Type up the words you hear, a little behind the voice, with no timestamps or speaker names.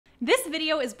This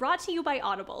video is brought to you by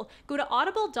Audible. Go to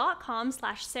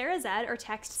audible.com/SarahZ or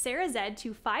text SarahZ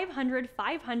to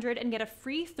 500-500 and get a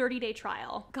free 30-day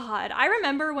trial. God, I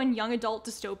remember when young adult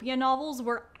dystopia novels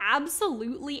were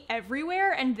absolutely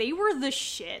everywhere and they were the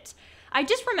shit. I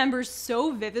just remember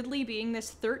so vividly being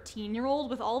this 13-year-old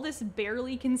with all this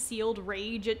barely concealed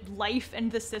rage at life and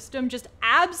the system, just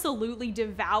absolutely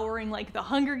devouring like The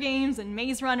Hunger Games and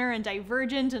Maze Runner and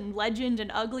Divergent and Legend and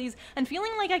Uglies, and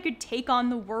feeling like I could take on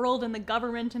the world and the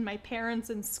government and my parents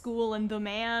and school and the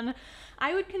man.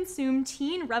 I would consume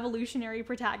teen revolutionary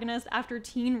protagonist after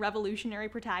teen revolutionary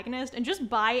protagonist and just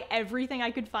buy everything I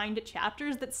could find at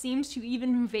Chapters that seemed to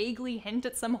even vaguely hint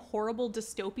at some horrible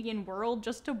dystopian world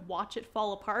just to watch it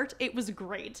fall apart. It was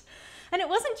great. And it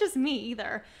wasn't just me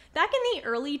either. Back in the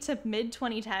early to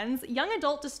mid-2010s, young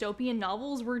adult dystopian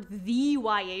novels were the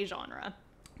YA genre.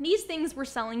 These things were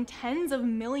selling tens of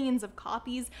millions of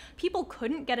copies, people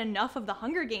couldn't get enough of the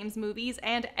Hunger Games movies,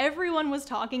 and everyone was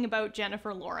talking about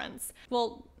Jennifer Lawrence.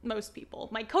 Well, most people.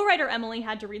 My co-writer Emily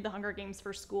had to read The Hunger Games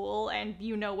for school, and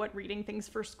you know what reading things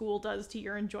for school does to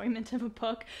your enjoyment of a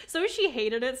book, so she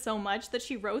hated it so much that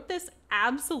she wrote this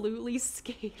absolutely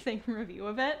scathing review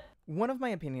of it. One of my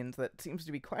opinions that seems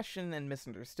to be questioned and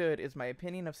misunderstood is my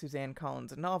opinion of Suzanne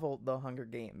Collins' novel, The Hunger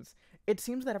Games. It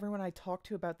seems that everyone I talk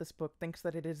to about this book thinks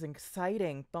that it is an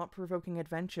exciting, thought-provoking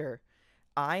adventure.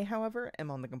 I, however,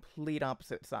 am on the complete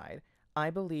opposite side. I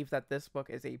believe that this book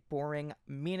is a boring,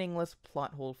 meaningless,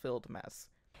 plot-hole-filled mess.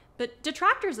 But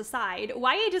detractors aside,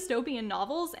 YA dystopian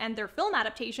novels and their film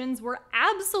adaptations were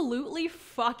absolutely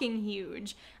fucking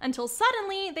huge, until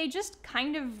suddenly they just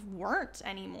kind of weren't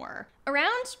anymore.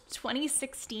 Around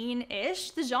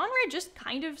 2016-ish, the genre just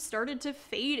kind of started to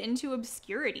fade into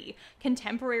obscurity.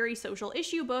 Contemporary social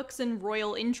issue books and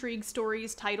royal intrigue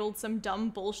stories titled some dumb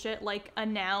bullshit like A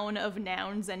Noun of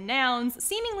Nouns and Nouns,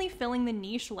 seemingly filling the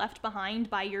niche left behind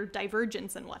by your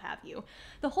Divergence and what have you.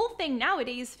 The whole thing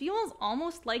nowadays feels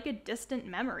almost like a distant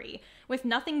memory, with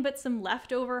nothing but some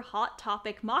leftover Hot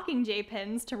Topic Mockingjay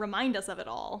pins to remind us of it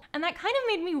all. And that kind of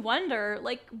made me wonder,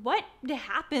 like, what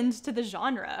happened to the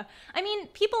genre? I mean,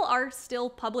 people are still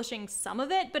publishing some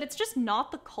of it, but it's just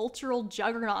not the cultural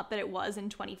juggernaut that it was in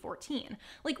 2014.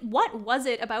 Like, what was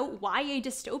it about YA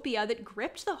dystopia that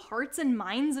gripped the hearts and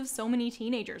minds of so many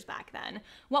teenagers back then?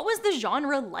 What was the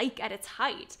genre like at its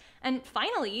height? And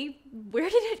finally, where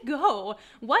did it go?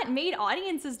 What made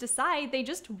audiences decide they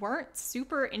just weren't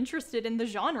super interested in the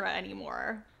genre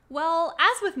anymore? Well,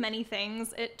 as with many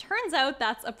things, it turns out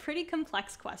that's a pretty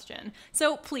complex question.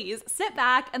 So please, sit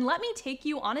back and let me take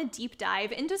you on a deep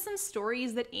dive into some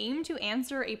stories that aim to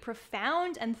answer a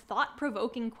profound and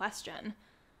thought-provoking question.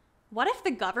 What if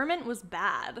the government was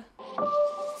bad?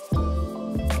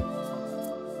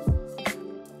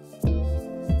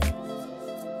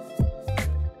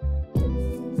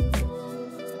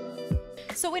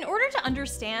 So in order to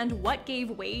understand what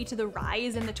gave way to the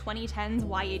rise in the 2010s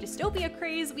YA dystopia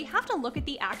craze, we have to look at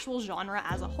the actual genre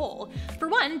as a whole. For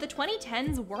one, the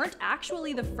 2010s weren't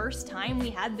actually the first time we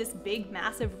had this big,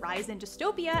 massive rise in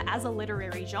dystopia as a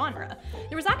literary genre.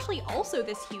 There was actually also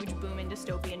this huge boom in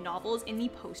dystopian novels in the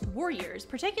post-war years,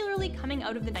 particularly coming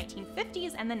out of the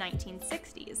 1950s and the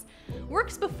 1960s.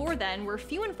 Works before then were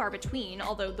few and far between,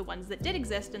 although the ones that did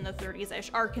exist in the 30s-ish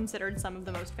are considered some of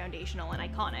the most foundational and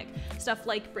iconic. Stuff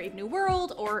like Brave New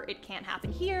World, or It Can't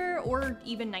Happen Here, or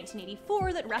even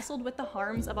 1984 that wrestled with the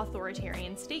harms of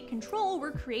authoritarian state control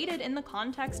were created in the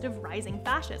context of rising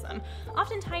fascism,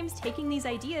 oftentimes taking these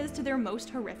ideas to their most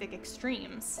horrific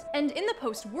extremes. And in the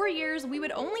post-war years, we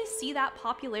would only see that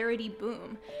popularity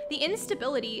boom. The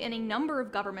instability in a number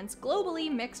of governments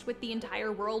globally, mixed with the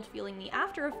entire world feeling the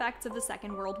after effects of the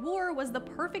Second World War, was the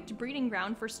perfect breeding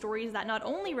ground for stories that not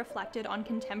only reflected on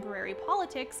contemporary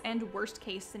politics and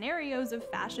worst-case scenarios of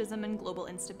fascism and global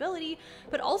instability,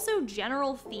 but also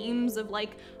general themes of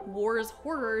like war's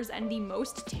horrors and the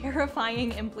most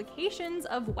terrifying implications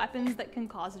of weapons that can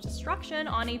cause destruction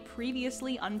on a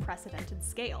previously unprecedented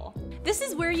scale. This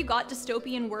is where you got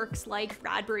dystopian works like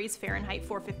Bradbury's Fahrenheit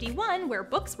 451, where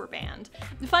books were banned.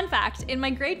 Fun fact, in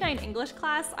my grade 9 English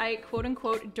class, I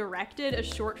quote-unquote directed a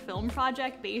short film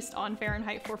project based on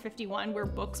Fahrenheit 451 where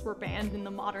books were banned in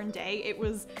the modern day. It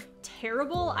was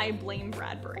terrible. I blame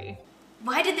Bradbury.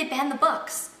 Why did they ban the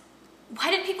books? Why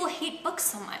did people hate books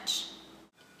so much?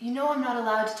 You know I'm not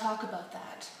allowed to talk about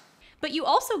that. But you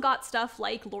also got stuff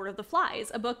like Lord of the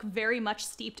Flies, a book very much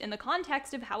steeped in the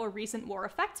context of how a recent war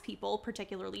affects people,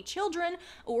 particularly children,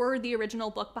 or the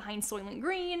original book behind Soylent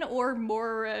Green, or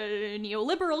more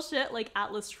neoliberal shit like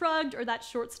Atlas Shrugged, or that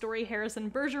short story Harrison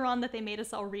Bergeron that they made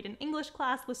us all read in English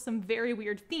class with some very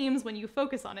weird themes when you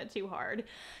focus on it too hard.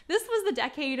 This was the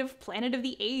decade of Planet of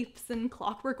the Apes and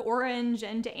Clockwork Orange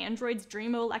and To Android's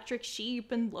Dream of Electric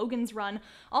Sheep and Logan's Run,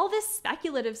 all this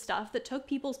speculative stuff that took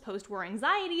people's post-war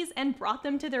anxieties and brought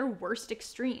them to their worst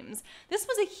extremes. This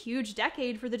was a huge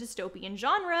decade for the dystopian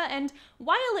genre, and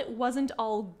while it wasn't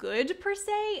all good per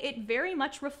se, it very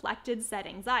much reflected said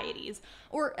anxieties,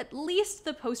 or at least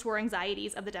the post-war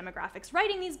anxieties of the demographics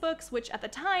writing these books, which at the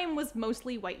time was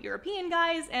mostly white European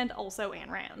guys and also Ayn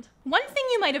Rand. One thing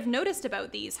you might have noticed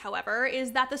about these, however,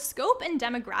 is that the scope and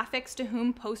demographics to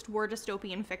whom post-war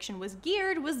dystopian fiction was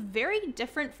geared was very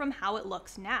different from how it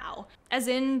looks now. As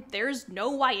in, there's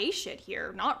no YA shit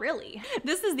here, not really.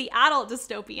 This is the adult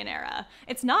dystopian era.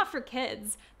 It's not for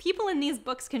kids. People in these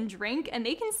books can drink and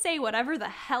they can say whatever the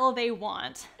hell they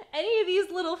want. Any of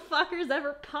these little fuckers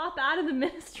ever pop out of the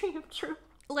Ministry of Truth?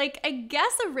 Like, I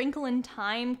guess A Wrinkle in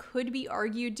Time could be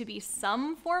argued to be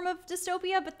some form of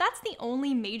dystopia, but that's the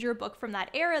only major book from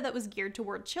that era that was geared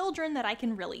toward children that I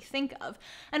can really think of.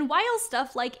 And while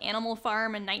stuff like Animal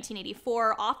Farm and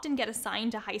 1984 often get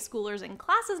assigned to high schoolers in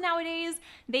classes nowadays,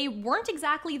 they weren't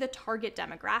exactly the target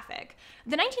demographic.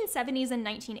 The 1970s and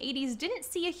 1980s didn't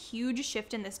see a huge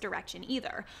shift in this direction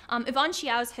either. Yvonne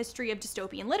Xiao's History of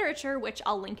Dystopian Literature, which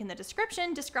I'll link in the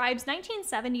description, describes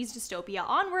 1970s dystopia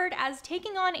onward as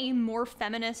taking on a more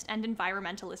feminist and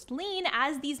environmentalist lean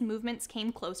as these movements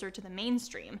came closer to the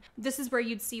mainstream. This is where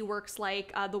you'd see works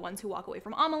like The Ones Who Walk Away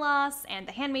from Amalas and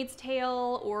The Handmaid's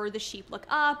Tale, or The Sheep Look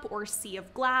Up, or Sea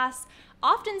of Glass,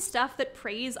 often stuff that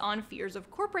preys on fears of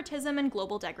corporatism and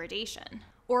global degradation.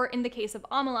 Or in the case of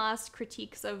Amalas,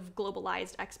 critiques of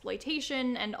globalized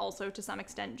exploitation and also to some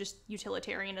extent just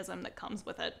utilitarianism that comes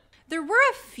with it. There were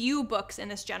a few books in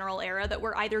this general era that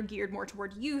were either geared more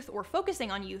toward youth or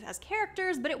focusing on youth as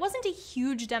characters, but it wasn't a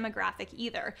huge demographic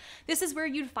either. This is where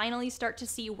you'd finally start to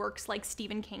see works like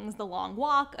Stephen King's The Long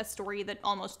Walk, a story that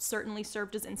almost certainly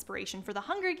served as inspiration for The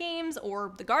Hunger Games,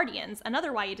 or The Guardians,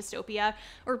 another YA dystopia,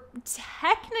 or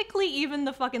technically even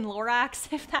the fucking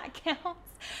Lorax, if that counts.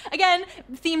 Again,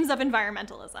 themes of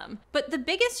environmentalism. But the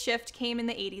biggest shift came in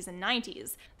the 80s and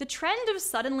 90s. The trend of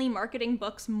suddenly marketing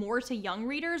books more to young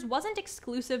readers wasn't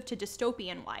exclusive to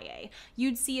dystopian YA.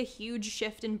 You'd see a huge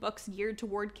shift in books geared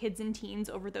toward kids and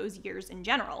teens over those years in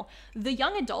general. The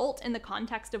young adult in the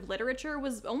context of literature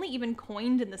was only even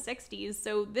coined in the 60s,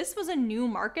 so this was a new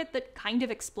market that kind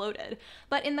of exploded.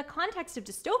 But in the context of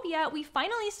dystopia, we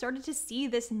finally started to see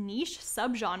this niche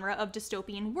subgenre of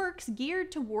dystopian works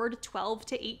geared toward 12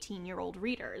 to 18-year-old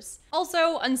readers.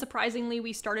 Also, unsurprisingly,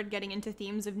 we started getting into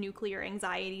themes of nuclear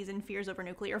anxieties and fears over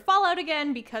nuclear fallout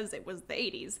again because it was the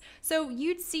 80s. So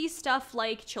you'd see stuff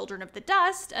like Children of the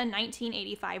Dust, a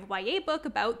 1985 YA book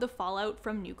about the fallout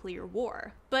from nuclear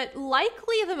war. But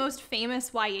likely the most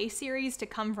famous YA series to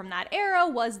come from that era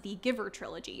was the Giver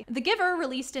trilogy. The Giver,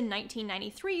 released in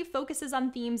 1993, focuses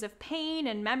on themes of pain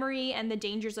and memory and the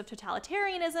dangers of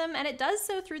totalitarianism, and it does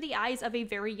so through the eyes of a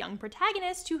very young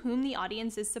protagonist to whom the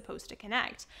audience is supposed to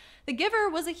connect. The Giver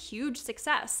was a huge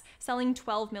success, selling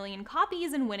 12 million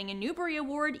copies and winning a Newbery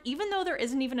Award, even though there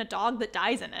isn't even a dog that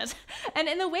dies in it. And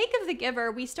in the wake of The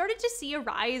Giver, we started to see a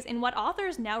rise in what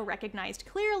authors now recognized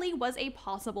clearly was a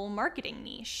possible marketing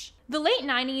niche. The late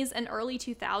 90s and early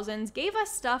 2000s gave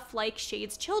us stuff like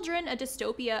Shade's Children, a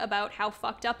dystopia about how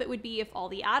fucked up it would be if all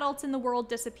the adults in the world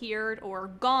disappeared, or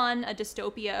Gone, a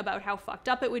dystopia about how fucked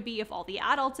up it would be if all the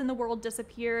adults in the world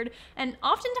disappeared, and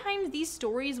oftentimes these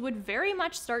stories would very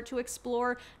much start to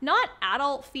explore not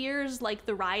adult fears like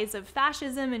the rise of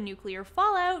fascism and nuclear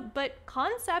fallout, but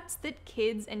concepts that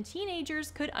kids and teenagers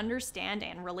could understand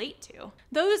and relate to.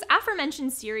 Those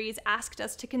aforementioned series asked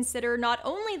us to consider not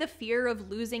only the fear of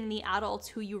losing the adults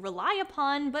who you rely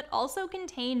upon, but also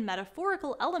contain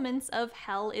metaphorical elements of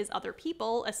hell is other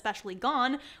people, especially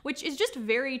Gone, which is just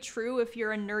very true if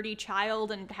you're a nerdy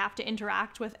child and have to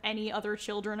interact with any other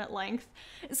children at length.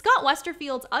 Scott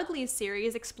Westerfeld's Uglies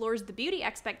series explores the beauty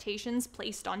expectations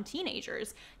placed on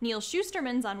teenagers. Neil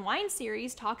Shusterman's Unwind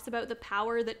series talks about the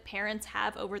power that parents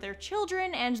have over their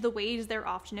children and the ways they're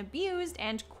often abused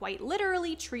and quite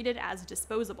literally treated as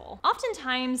disposable.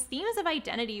 Oftentimes, themes of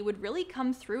identity would really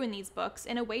come through in in these books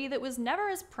in a way that was never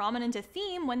as prominent a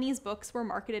theme when these books were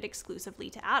marketed exclusively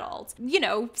to adults. You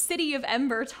know, City of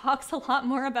Ember talks a lot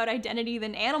more about identity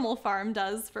than Animal Farm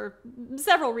does for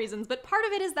several reasons, but part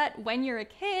of it is that when you're a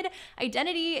kid,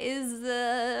 identity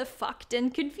is fucked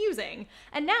and confusing.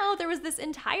 And now there was this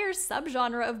entire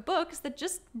subgenre of books that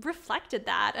just reflected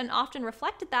that, and often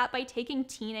reflected that by taking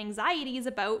teen anxieties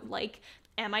about, like,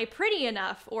 am I pretty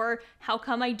enough? Or how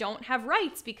come I don't have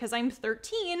rights because I'm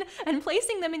 13? And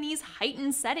placing them in these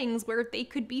heightened settings where they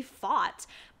could be fought.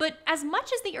 But as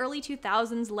much as the early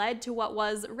 2000s led to what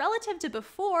was, relative to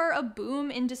before, a boom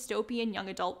in dystopian young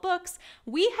adult books,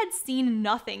 we had seen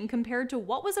nothing compared to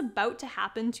what was about to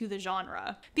happen to the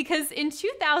genre. Because in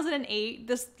 2008,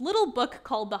 this little book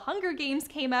called The Hunger Games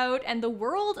came out, and the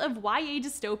world of YA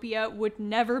dystopia would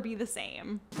never be the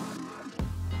same.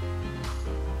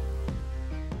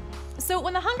 So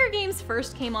when the Hunger Games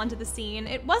first came onto the scene,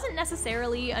 it wasn't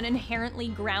necessarily an inherently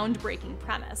groundbreaking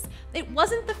premise. It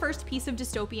wasn't the first piece of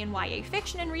dystopian YA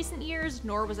fiction in recent years,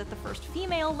 nor was it the first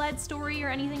female-led story or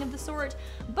anything of the sort,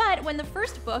 but when the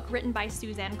first book, written by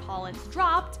Suzanne Collins,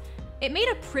 dropped, it made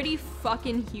a pretty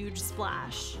fucking huge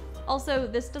splash. Also,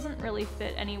 this doesn't really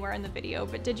fit anywhere in the video,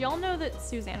 but did y'all know that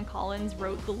Suzanne Collins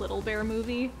wrote the Little Bear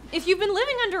movie? If you've been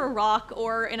living under a rock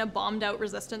or in a bombed-out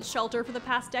resistance shelter for the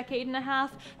past decade and a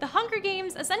half, the Hunger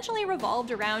Games essentially revolved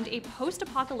around a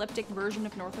post-apocalyptic version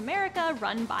of North America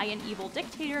run by an evil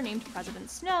dictator named President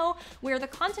Snow, where the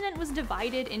continent was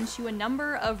divided into a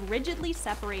number of rigidly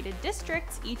separated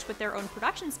districts, each with their own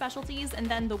production specialties, and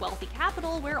then the wealthy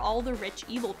capital where all the rich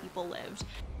evil people lived.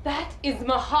 That is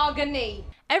mahogany!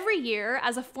 Every year,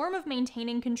 as a form of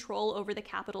maintaining control over the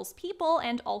capital's people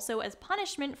and also as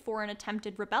punishment for an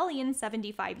attempted rebellion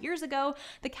 75 years ago,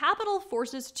 the capital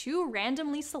forces 2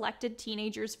 randomly selected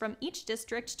teenagers from each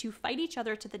district to fight each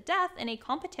other to the death in a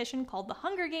competition called the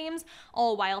Hunger Games,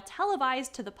 all while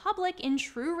televised to the public in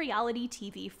true reality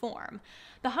TV form.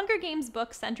 The Hunger Games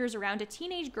book centers around a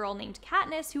teenage girl named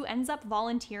Katniss who ends up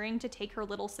volunteering to take her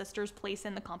little sister's place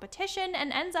in the competition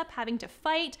and ends up having to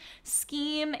fight,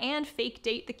 scheme, and fake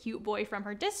date the cute boy from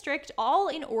her district, all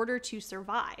in order to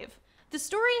survive. The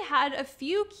story had a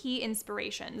few key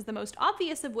inspirations, the most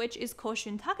obvious of which is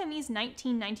Koshun Takami's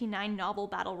 1999 novel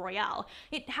Battle Royale.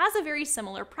 It has a very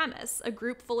similar premise. A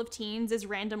group full of teens is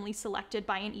randomly selected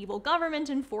by an evil government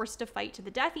and forced to fight to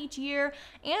the death each year,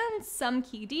 and some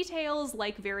key details,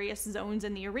 like various zones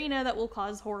in the arena that will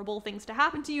cause horrible things to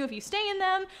happen to you if you stay in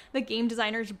them, the game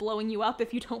designers blowing you up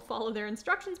if you don't follow their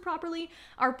instructions properly,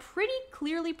 are pretty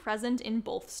clearly present in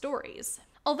both stories.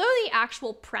 Although the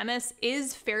actual premise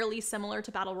is fairly similar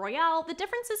to Battle Royale, the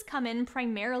differences come in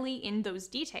primarily in those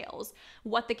details.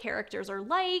 What the characters are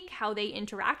like, how they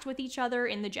interact with each other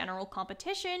in the general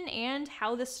competition, and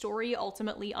how the story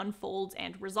ultimately unfolds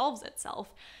and resolves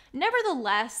itself.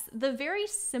 Nevertheless, the very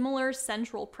similar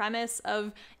central premise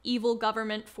of evil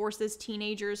government forces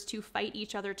teenagers to fight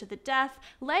each other to the death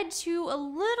led to a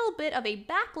little bit of a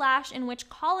backlash in which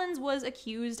Collins was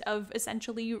accused of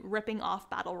essentially ripping off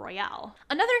Battle Royale.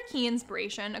 Another key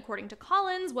inspiration, according to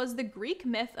Collins, was the Greek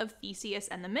myth of Theseus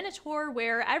and the Minotaur,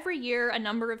 where every year a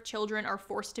number of children are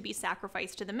forced to be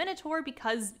sacrificed to the Minotaur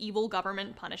because evil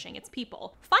government punishing its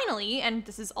people. Finally, and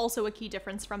this is also a key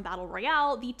difference from Battle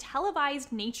Royale, the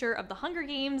televised nature of the Hunger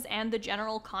Games and the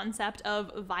general concept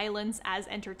of violence as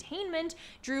entertainment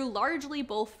drew largely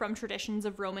both from traditions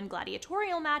of Roman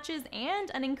gladiatorial matches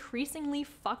and an increasingly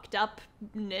fucked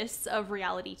upness of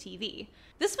reality TV.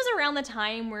 This was around the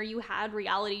time where you had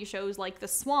reality shows like The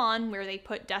Swan, where they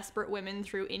put desperate women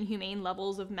through inhumane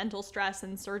levels of mental stress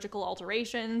and surgical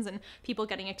alterations, and people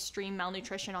getting extreme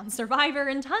malnutrition on Survivor,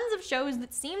 and tons of shows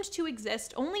that seemed to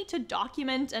exist only to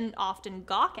document and often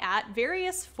gawk at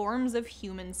various forms of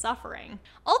human suffering.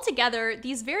 Altogether,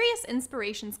 these various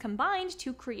inspirations combined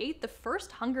to create the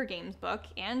first Hunger Games book,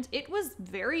 and it was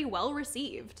very well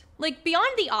received. Like, beyond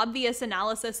the obvious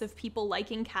analysis of people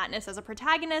liking Katniss as a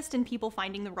protagonist and people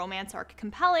finding the romance arc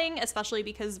compelling, especially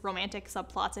because romantic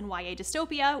subplots in YA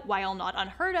dystopia, while not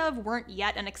unheard of, weren't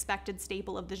yet an expected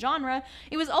staple of the genre,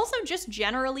 it was also just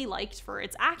generally liked for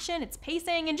its action, its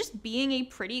pacing, and just being a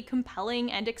pretty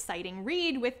compelling and exciting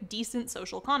read with decent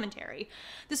social commentary.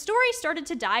 The story started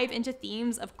to dive into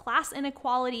themes of class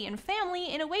inequality and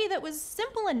family in a way that was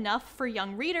simple enough for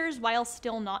young readers while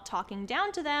still not talking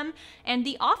down to them, and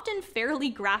the often often fairly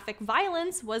graphic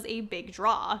violence was a big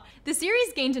draw. The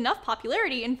series gained enough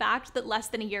popularity, in fact, that less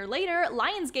than a year later,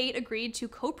 Lionsgate agreed to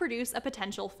co-produce a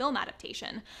potential film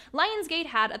adaptation. Lionsgate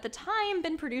had, at the time,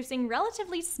 been producing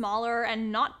relatively smaller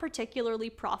and not particularly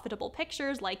profitable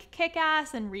pictures like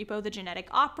Kick-Ass and Repo the Genetic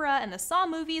Opera and the Saw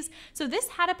movies, so this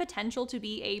had a potential to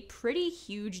be a pretty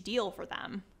huge deal for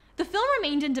them. The film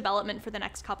remained in development for the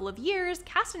next couple of years,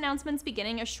 cast announcements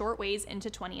beginning a short ways into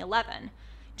 2011.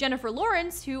 Jennifer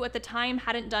Lawrence, who at the time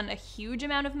hadn't done a huge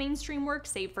amount of mainstream work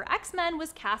save for X-Men,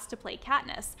 was cast to play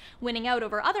Katniss, winning out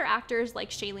over other actors like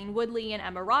Shailene Woodley and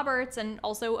Emma Roberts, and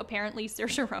also apparently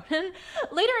Saoirse Ronan.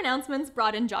 Later announcements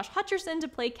brought in Josh Hutcherson to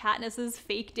play Katniss's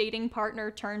fake dating partner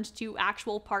turned to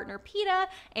actual partner Peeta,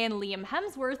 and Liam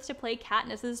Hemsworth to play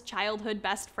Katniss's childhood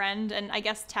best friend and I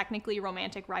guess technically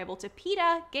romantic rival to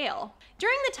Peeta, Gale.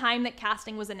 During the time that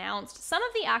casting was announced, some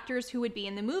of the actors who would be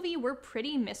in the movie were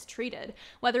pretty mistreated,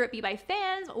 whether it be by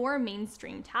fans or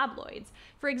mainstream tabloids.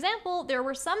 For example, there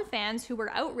were some fans who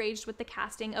were outraged with the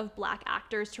casting of black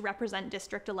actors to represent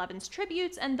District 11's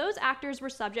tributes, and those actors were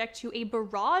subject to a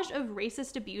barrage of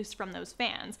racist abuse from those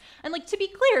fans. And to be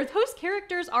clear, those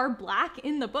characters are black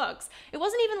in the books. It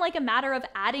wasn't even a matter of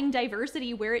adding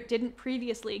diversity where it didn't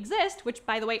previously exist, which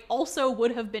by the way also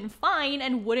would have been fine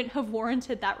and wouldn't have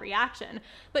warranted that reaction.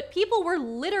 But people were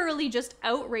literally just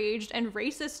outraged and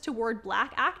racist toward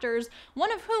black actors,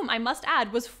 one of whom, I must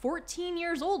add, was 14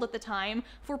 years old at the time,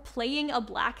 for playing a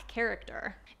black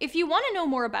character. If you want to know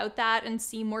more about that and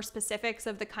see more specifics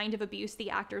of the kind of abuse the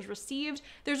actors received,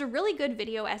 there's a really good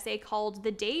video essay called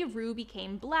The Day Rue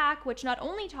Became Black, which not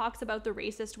only talks about the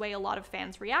racist way a lot of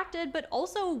fans reacted, but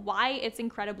also why it's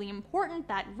incredibly important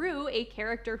that Rue, a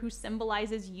character who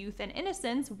symbolizes youth and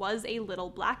innocence, was a little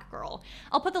black girl.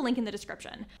 I'll put the link in the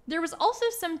description. There was also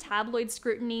some tabloid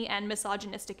scrutiny and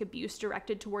misogynistic abuse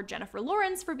directed toward Jennifer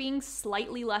Lawrence for being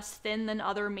slightly less thin than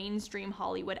other mainstream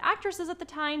Hollywood actresses at the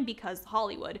time, because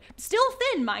Hollywood. Still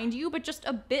thin, mind you, but just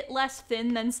a bit less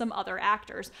thin than some other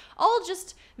actors. All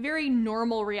just very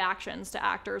normal reactions to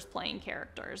actors playing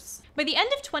characters. By the end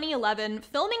of 2011,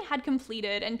 filming had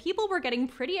completed and people were getting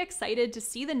pretty excited to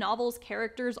see the novel's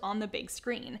characters on the big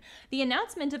screen. The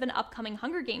announcement of an upcoming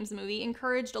Hunger Games movie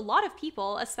encouraged a lot of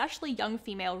people, especially young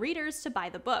female readers, to buy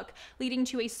the book, leading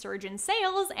to a surge in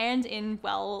sales and in,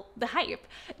 well, the hype.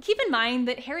 Keep in mind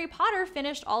that Harry Potter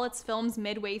finished all its films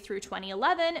midway through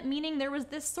 2011, meaning there was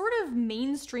this sort of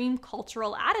mainstream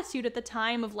cultural attitude at the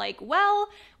time of well,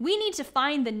 we need to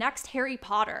find the next Harry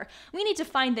Potter. We need to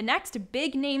find the next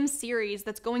big name series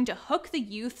that's going to hook the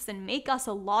youths and make us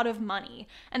a lot of money.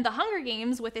 And the Hunger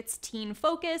Games, with its teen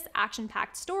focus,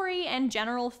 action-packed story, and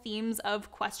general themes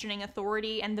of questioning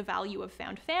authority and the value of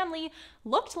found family,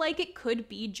 looked like it could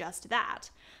be just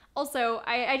that. Also,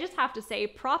 I just have to say,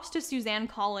 props to Suzanne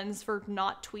Collins for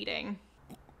not tweeting.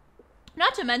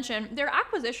 Not to mention, their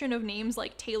acquisition of names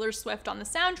like Taylor Swift on the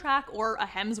soundtrack or a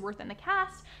Hemsworth in the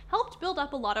cast helped build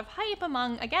up a lot of hype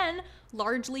among, again,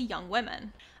 largely young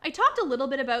women. I talked a little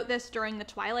bit about this during the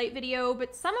Twilight video,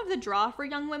 but some of the draw for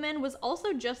young women was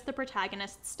also just the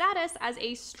protagonist's status as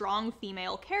a strong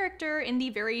female character in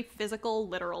the very physical,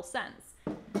 literal sense.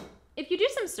 If you do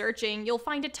some searching, you'll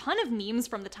find a ton of memes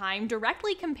from the time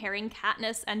directly comparing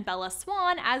Katniss and Bella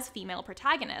Swan as female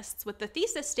protagonists, with the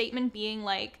thesis statement being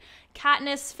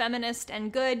Katniss feminist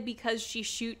and good because she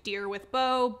shoot deer with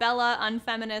bow, Bella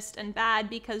unfeminist and bad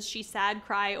because she sad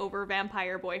cry over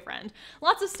vampire boyfriend.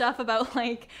 Lots of stuff about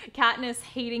Katniss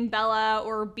hating Bella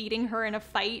or beating her in a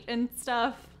fight and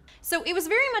stuff. So it was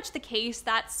very much the case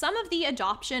that some of the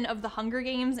adoption of the Hunger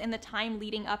Games in the time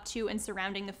leading up to and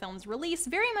surrounding the film's release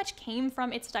very much came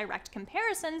from its direct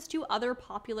comparisons to other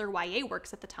popular YA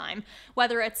works at the time,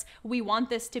 whether it's we want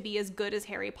this to be as good as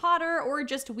Harry Potter or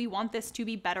just we want this to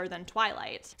be better than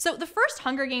Twilight. So the first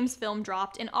Hunger Games film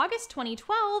dropped in August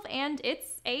 2012, and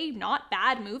it's a not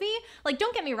bad movie.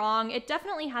 Don't get me wrong, it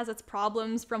definitely has its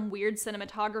problems, from weird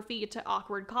cinematography to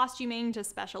awkward costuming to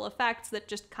special effects that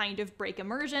just kind of break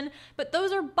immersion, but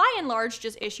those are by and large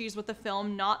just issues with the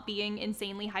film not being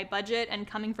insanely high budget and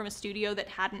coming from a studio that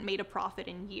hadn't made a profit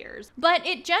in years. But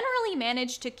it generally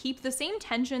managed to keep the same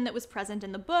tension that was present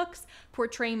in the books,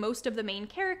 portray most of the main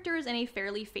characters in a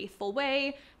fairly faithful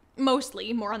way,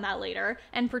 mostly, more on that later,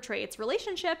 and portray its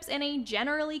relationships in a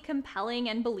generally compelling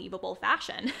and believable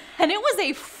fashion. And it was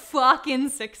a fucking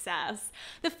success.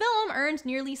 The film earned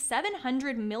nearly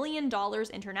 $700 million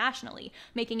internationally,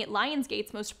 making it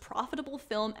Lionsgate's most profitable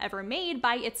film ever made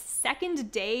by its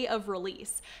second day of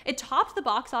release. It topped the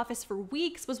box office for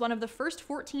weeks, was one of the first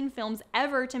 14 films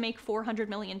ever to make $400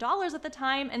 million at the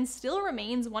time, and still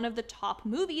remains one of the top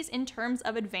movies in terms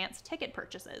of advanced ticket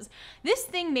purchases. This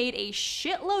thing made a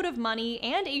shitload shitload of money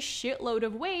and a shitload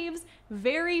of waves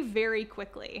very, very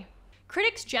quickly.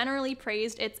 Critics generally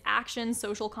praised its action,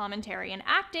 social commentary, and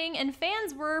acting, and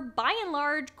fans were, by and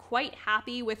large, quite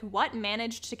happy with what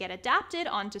managed to get adapted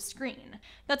onto screen.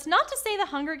 That's not to say The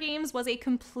Hunger Games was a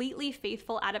completely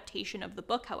faithful adaptation of the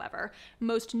book, however.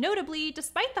 Most notably,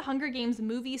 despite The Hunger Games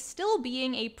movie still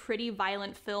being a pretty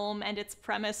violent film and its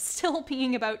premise still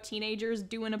being about teenagers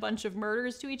doing a bunch of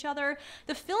murders to each other,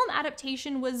 the film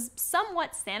adaptation was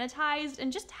somewhat sanitized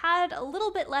and just had a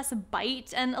little bit less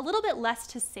bite and a little bit less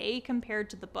to say compared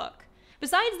to the book.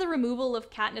 Besides the removal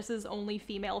of Katniss's only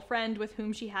female friend with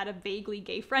whom she had a vaguely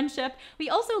gay friendship,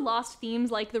 we also lost themes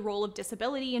like the role of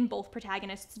disability in both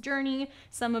protagonists' journey,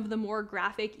 some of the more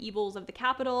graphic evils of the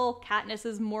capital,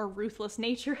 Katniss's more ruthless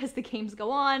nature as the games go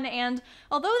on, and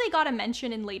although they got a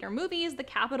mention in later movies, the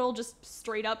capital just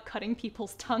straight up cutting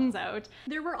people's tongues out.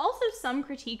 There were also some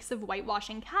critiques of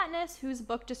whitewashing Katniss, whose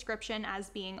book description as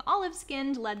being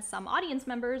olive-skinned led some audience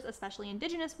members, especially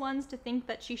indigenous ones, to think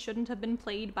that she shouldn't have been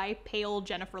played by pale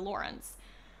Jennifer Lawrence.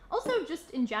 Also,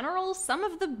 just in general, some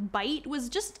of the bite was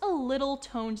just a little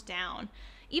toned down.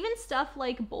 Even stuff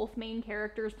like both main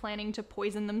characters planning to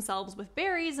poison themselves with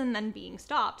berries and then being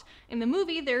stopped. In the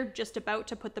movie, they're just about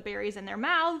to put the berries in their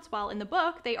mouths, while in the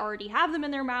book, they already have them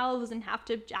in their mouths and have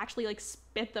to actually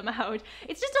spit them out.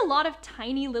 It's just a lot of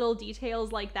tiny little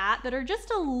details like that are just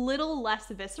a little less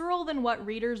visceral than what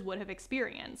readers would have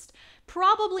experienced.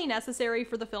 Probably necessary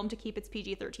for the film to keep its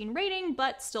PG-13 rating,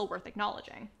 but still worth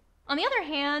acknowledging. On the other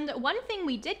hand, one thing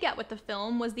we did get with the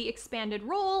film was the expanded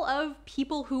role of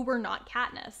people who were not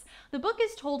Katniss. The book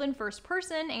is told in first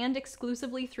person and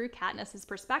exclusively through Katniss's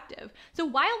perspective. So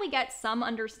while we get some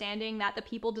understanding that the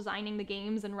people designing the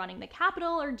games and running the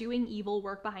capital are doing evil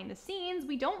work behind the scenes,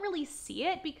 we don't really see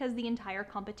it because the entire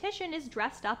competition is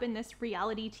dressed up in this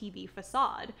reality TV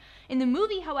facade. In the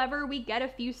movie, however, we get a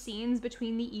few scenes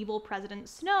between the evil President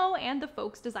Snow and the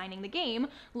folks designing the game,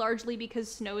 largely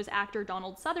because Snow's actor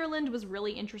Donald Sutherland was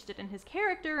really interested in his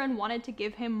character and wanted to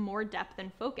give him more depth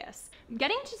and focus.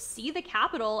 Getting to see the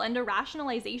capital and a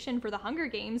rationalization for the Hunger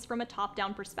Games from a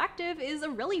top-down perspective is a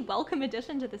really welcome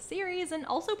addition to the series and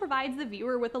also provides the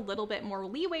viewer with a little bit more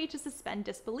leeway to suspend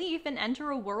disbelief and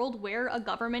enter a world where a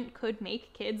government could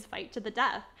make kids fight to the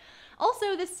death.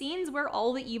 Also, the scenes where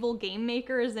all the evil game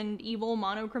makers and evil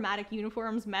monochromatic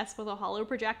uniforms mess with a holo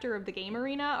projector of the game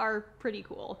arena are pretty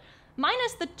cool.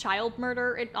 Minus the child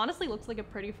murder, it honestly looks like a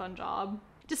pretty fun job.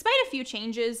 Despite a few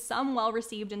changes, some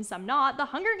well-received and some not, the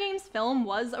Hunger Games film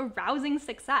was a rousing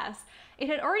success. It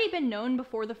had already been known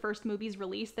before the first movie's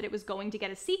release that it was going to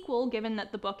get a sequel, given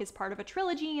that the book is part of a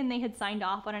trilogy and they had signed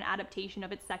off on an adaptation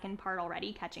of its second part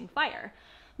already, Catching Fire.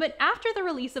 But after the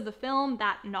release of the film,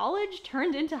 that knowledge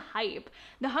turned into hype.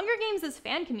 The Hunger Games'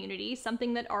 fan community,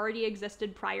 something that already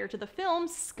existed prior to the film,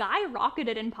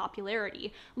 skyrocketed in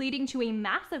popularity, leading to a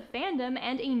massive fandom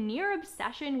and a near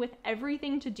obsession with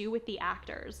everything to do with the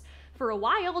actors. For a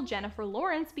while, Jennifer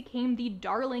Lawrence became the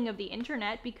darling of the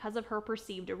internet because of her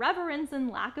perceived irreverence and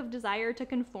lack of desire to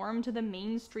conform to the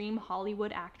mainstream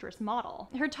Hollywood actress model.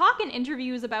 Her talk in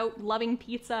interviews about loving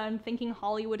pizza and thinking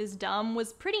Hollywood is dumb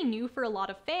was pretty new for a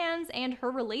lot of fans, and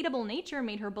her relatable nature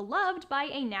made her beloved by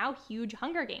a now huge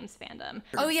Hunger Games fandom.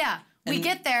 Oh yeah. We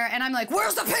get there, and I'm like,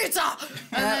 "Where's the pizza?"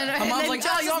 And then mom's like,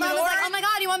 "Oh, you want me to order it?" "Oh my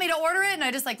god, you want me to order it?" And I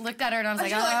just looked at her, and I was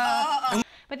like,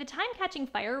 By the time Catching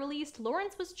Fire released,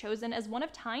 Lawrence was chosen as one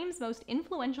of Time's most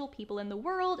influential people in the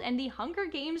world, and the Hunger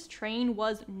Games train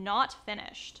was not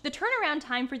finished. The turnaround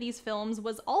time for these films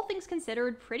was, all things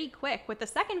considered, pretty quick, with the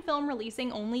second film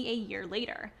releasing only a year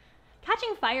later.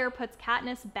 Catching Fire puts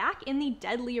Katniss back in the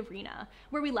deadly arena.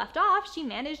 Where we left off, she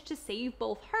managed to save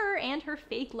both her and her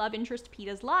fake love interest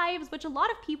Peeta's lives, which a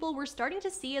lot of people were starting to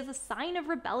see as a sign of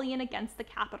rebellion against the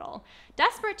capital.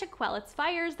 Desperate to quell its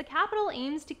fires, the capital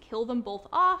aims to kill them both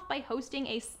off by hosting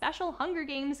a special Hunger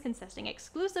Games consisting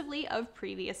exclusively of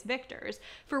previous victors,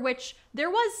 for which there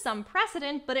was some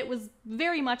precedent, but it was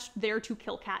very much there to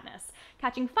kill Katniss.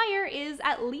 Catching Fire is,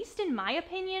 at least in my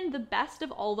opinion, the best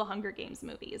of all the Hunger Games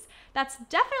movies. That's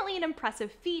definitely an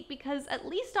impressive feat because, at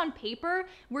least on paper,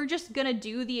 we're just gonna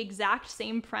do the exact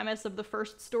same premise of the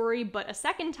first story, but a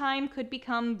second time could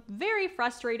become very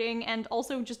frustrating and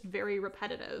also just very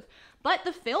repetitive. But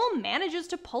the film manages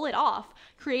to pull it off,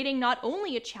 creating not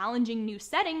only a challenging new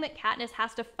setting that Katniss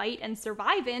has to fight and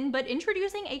survive in, but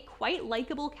introducing a quite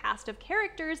likable cast of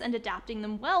characters and adapting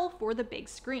them well for the big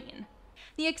screen.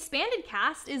 The expanded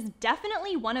cast is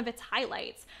definitely one of its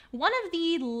highlights. One of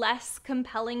the less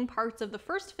compelling parts of the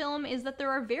first film is that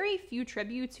there are very few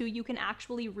tributes who you can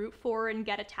actually root for and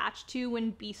get attached to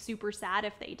and be super sad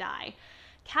if they die.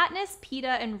 Katniss,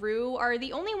 Peeta, and Rue are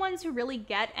the only ones who really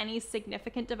get any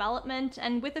significant development,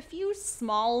 and with a few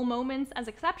small moments as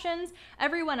exceptions,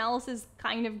 everyone else is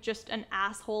kind of just an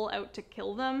asshole out to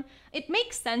kill them. It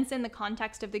makes sense in the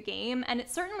context of the game, and it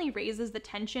certainly raises the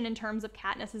tension in terms of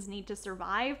Katniss's need to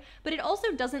survive, but it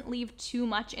also doesn't leave too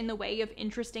much in the way of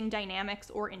interesting dynamics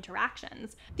or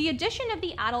interactions. The addition of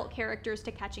the adult characters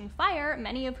to Catching Fire,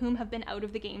 many of whom have been out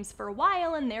of the games for a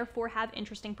while and therefore have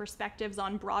interesting perspectives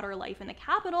on broader life in the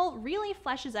capital, really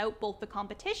fleshes out both the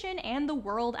competition and the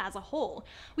world as a whole.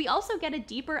 We also get a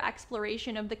deeper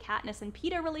exploration of the Katniss and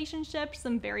Peeta relationship,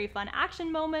 some very fun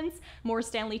action moments, more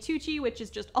Stanley Tucci, which is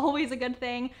just always a good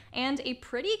thing, and a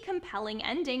pretty compelling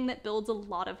ending that builds a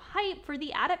lot of hype for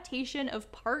the adaptation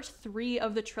of Part 3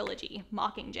 of the trilogy,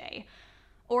 Mockingjay.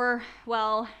 Or,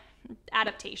 well,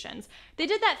 adaptations. They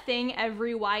did that thing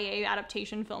every YA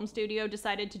adaptation film studio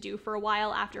decided to do for a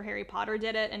while after Harry Potter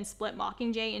did it and split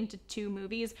Mockingjay into 2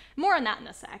 movies. More on that in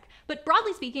a sec. But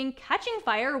broadly speaking, Catching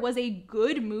Fire was a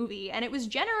good movie, and it was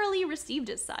generally received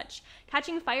as such.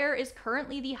 Catching Fire is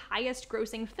currently the highest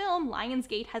grossing film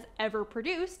Lionsgate has ever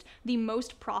produced, the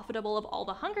most profitable of all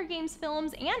the Hunger Games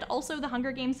films, and also the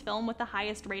Hunger Games film with the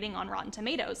highest rating on Rotten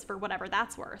Tomatoes, for whatever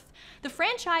that's worth. The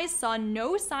franchise saw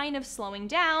no sign of slowing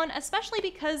down, especially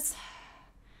because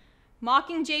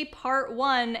Mockingjay Part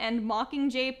 1 and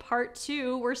Mockingjay Part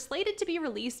 2 were slated to be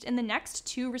released in the next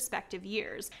 2 respective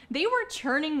years. They were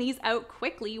churning these out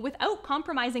quickly without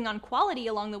compromising on quality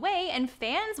along the way, and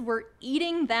fans were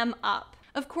eating them up.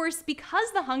 Of course, because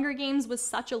The Hunger Games was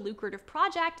such a lucrative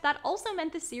project, that also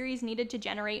meant the series needed to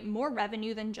generate more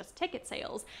revenue than just ticket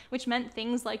sales, which meant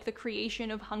things like the creation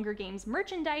of Hunger Games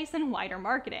merchandise and wider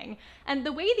marketing. And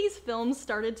the way these films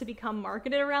started to become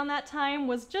marketed around that time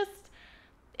was just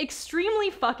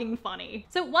extremely fucking funny.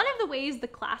 So one of the ways the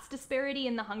class disparity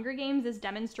in the Hunger Games is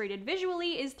demonstrated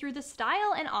visually is through the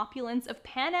style and opulence of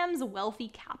Panem's wealthy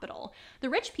capital. The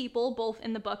rich people, both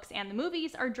in the books and the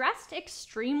movies, are dressed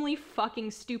extremely fucking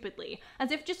stupidly,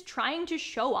 as if just trying to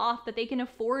show off that they can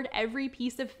afford every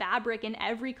piece of fabric and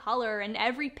every color and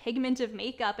every pigment of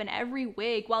makeup and every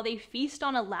wig while they feast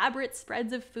on elaborate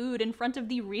spreads of food in front of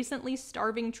the recently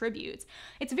starving tributes.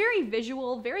 It's very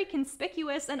visual, very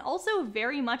conspicuous, and also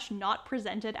very much not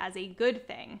presented as a good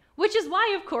thing. Which is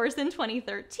why, of course, in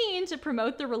 2013, to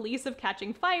promote the release of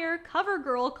Catching Fire,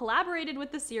 CoverGirl collaborated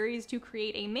with the series to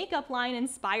create a makeup line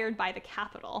inspired by the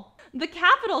Capitol. The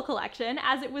Capitol Collection,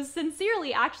 as it was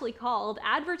sincerely actually called,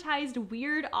 advertised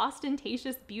weird,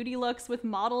 ostentatious beauty looks with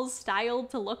models styled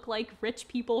to look like rich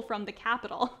people from the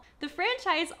Capitol. The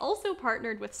franchise also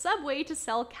partnered with Subway to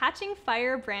sell Catching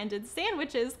Fire branded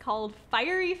sandwiches called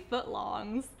Fiery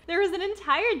Footlongs. There was an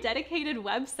entire dedicated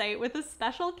website with a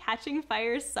special Catching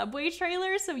Fire Subway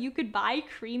trailer so you could buy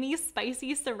creamy,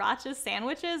 spicy sriracha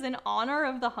sandwiches in honor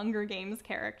of the Hunger Games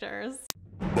characters.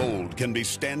 Bold can be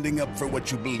standing up for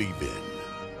what you believe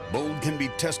in. Bold can be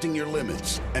testing your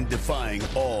limits and defying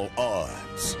all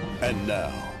odds. And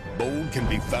now, Bold can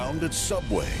be found at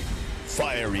Subway.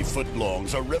 Fiery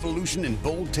footlongs, a revolution in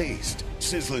bold taste.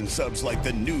 Sizzling subs like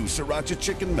the new Sriracha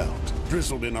Chicken Melt.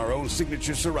 Drizzled in our own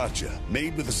signature Sriracha.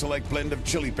 Made with a select blend of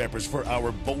chili peppers for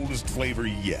our boldest flavor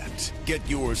yet. Get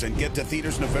yours and get to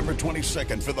theaters November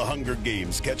 22nd for the Hunger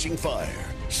Games Catching Fire.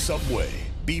 Subway.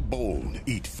 Be bold,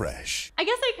 eat fresh. I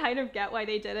guess I kind of get why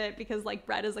they did it, because like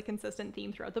bread is a consistent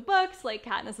theme throughout the books, like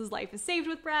Katniss's life is saved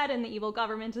with bread and the evil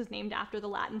government is named after the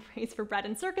Latin phrase for bread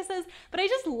in circuses, but I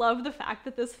just love the fact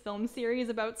that this film series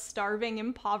about starving,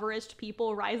 impoverished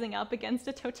people rising up against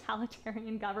a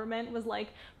totalitarian government was like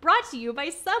brought to you by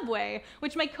Subway,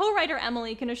 which my co-writer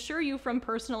Emily can assure you from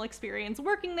personal experience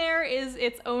working there is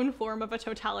its own form of a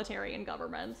totalitarian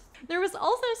government. There was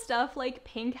also stuff like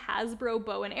pink Hasbro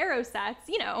bow and arrow sets,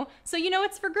 so you know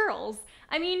it's for girls.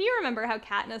 I mean, you remember how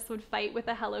Katniss would fight with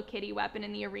a Hello Kitty weapon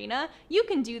in the arena? You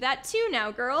can do that too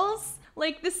now, girls.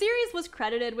 Like, the series was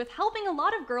credited with helping a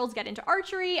lot of girls get into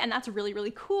archery, and that's really,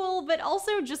 really cool, but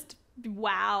also just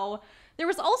wow. There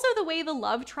was also the way the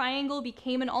love triangle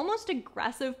became an almost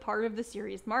aggressive part of the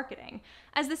series' marketing.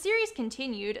 As the series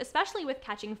continued, especially with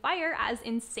Catching Fire as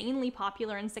insanely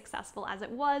popular and successful as it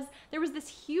was, there was this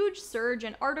huge surge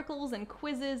in articles and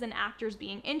quizzes and actors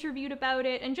being interviewed about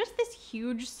it, and just this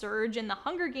huge surge in the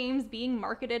Hunger Games being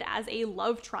marketed as a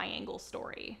love triangle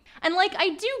story. And like, I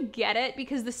do get it,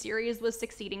 because the series was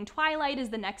succeeding Twilight as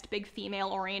the next big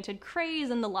female-oriented craze,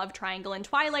 and the love triangle in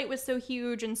Twilight was so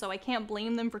huge, and so I can't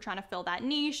blame them for trying to fill that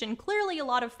niche, and clearly a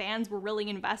lot of fans were really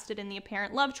invested in the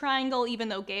apparent love triangle, even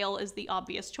though Gale is the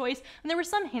obvious choice, and there were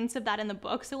some hints of that in the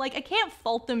book, so like I can't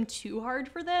fault them too hard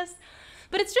for this.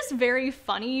 But it's just very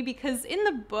funny because in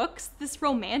the books, this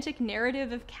romantic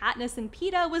narrative of Katniss and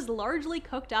Peeta was largely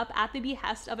cooked up at the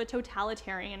behest of a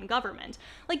totalitarian government.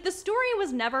 Like, the story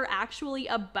was never actually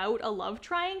about a love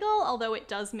triangle, although it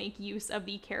does make use of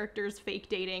the characters fake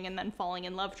dating and then falling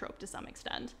in love trope to some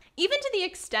extent. Even to the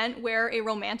extent where a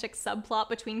romantic subplot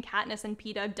between Katniss and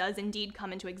Peeta does indeed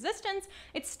come into existence,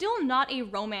 it's still not a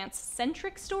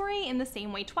romance-centric story in the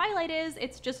same way Twilight is.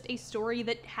 It's just a story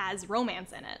that has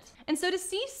romance in it. And so to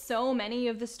see so many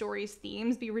of the story's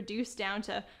themes be reduced down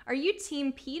to, are you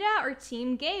Team Peeta or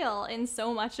Team Gale, in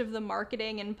so much of the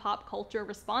marketing and pop culture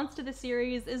response to the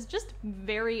series is just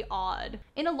very odd.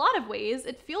 In a lot of ways,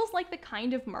 it feels like the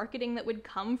kind of marketing that would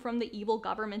come from the evil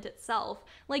government itself.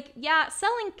 Like, yeah,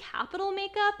 selling capital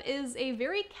makeup is a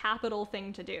very capital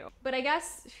thing to do. But I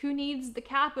guess who needs the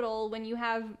capital when you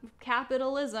have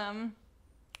capitalism?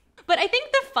 But I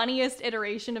think the funniest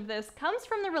iteration of this comes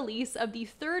from the release of the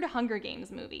third Hunger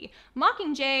Games movie,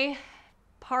 Mockingjay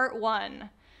Part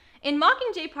 1. In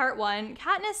Mockingjay Part 1,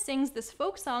 Katniss sings this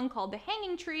folk song called The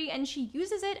Hanging Tree, and she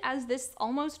uses it as this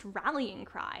almost rallying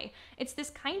cry. It's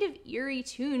this kind of eerie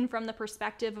tune from the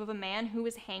perspective of a man who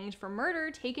was hanged for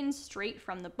murder, taken straight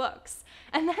from the books.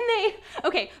 And then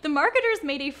the marketers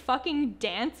made a fucking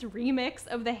dance remix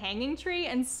of The Hanging Tree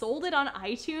and sold it on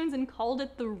iTunes and called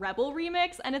it the Rebel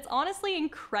Remix, and it's honestly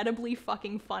incredibly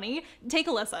fucking funny. Take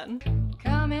a listen.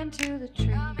 Come into the tree,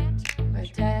 where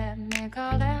dead men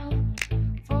called out.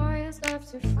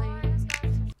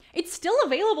 It's still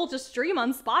available to stream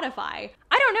on Spotify.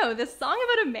 I don't know, this song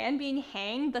about a man being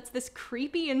hanged that's this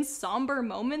creepy and somber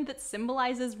moment that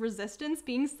symbolizes resistance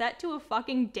being set to a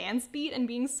fucking dance beat and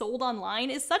being sold online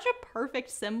is such a perfect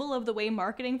symbol of the way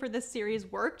marketing for this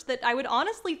series worked that I would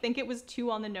honestly think it was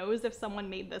too on the nose if someone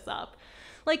made this up.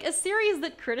 Like, a series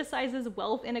that criticizes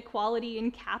wealth inequality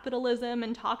and capitalism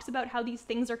and talks about how these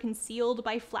things are concealed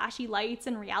by flashy lights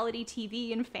and reality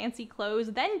TV and fancy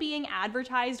clothes, then being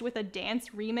advertised with a dance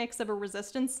remix of a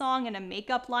Resistance song and a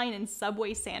makeup line and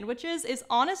Subway sandwiches is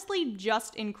honestly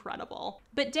just incredible.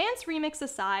 But dance remix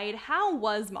aside, how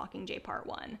was Mockingjay Part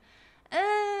 1? It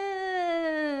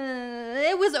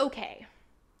was okay.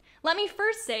 Let me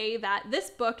first say that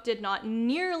this book did not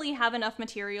nearly have enough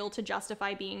material to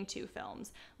justify being 2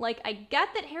 films. Like, I get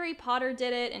that Harry Potter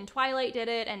did it and Twilight did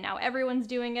it and now everyone's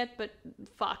doing it, but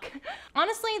fuck.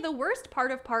 Honestly, the worst part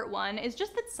of Part 1 is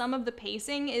just that some of the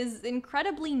pacing is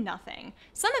incredibly nothing.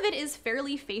 Some of it is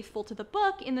fairly faithful to the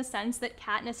book in the sense that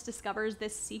Katniss discovers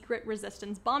this secret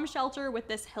resistance bomb shelter with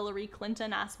this Hillary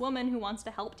Clinton-ass woman who wants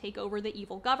to help take over the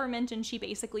evil government, and she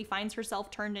basically finds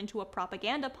herself turned into a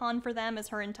propaganda pawn for them as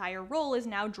her entire role is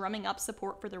now drumming up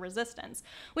support for the resistance,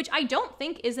 which I don't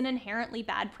think is an inherently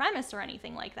bad premise or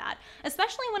anything like that,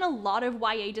 especially when a lot of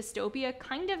YA dystopia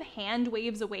kind of hand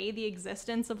waves away the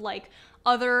existence of like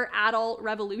other adult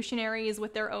revolutionaries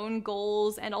with their own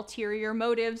goals and ulterior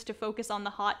motives to focus on the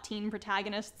hot teen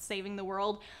protagonists saving the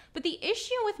world. But the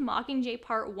issue with Mockingjay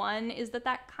Part 1 is that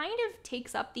that kind of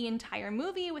takes up the entire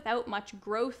movie without much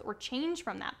growth or change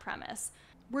from that premise.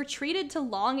 We're treated to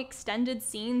long extended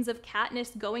scenes of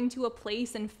Katniss going to a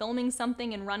place and filming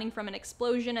something and running from an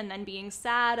explosion and then being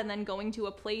sad, and then going to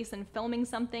a place and filming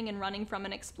something and running from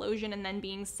an explosion and then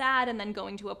being sad, and then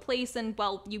going to a place and,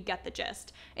 well, you get the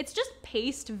gist. It's just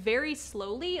paced very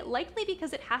slowly, likely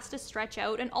because it has to stretch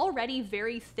out an already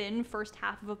very thin first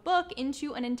half of a book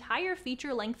into an entire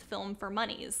feature-length film for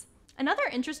monies. Another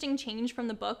interesting change from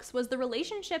the books was the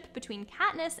relationship between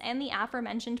Katniss and the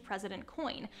aforementioned President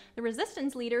Coin, the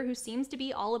resistance leader who seems to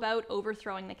be all about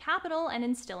overthrowing the Capitol and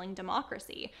instilling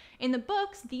democracy. In the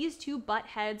books, these two butt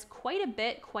heads quite a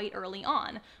bit quite early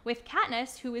on, with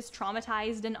Katniss, who is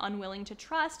traumatized and unwilling to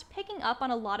trust, picking up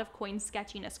on a lot of Coin's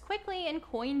sketchiness quickly, and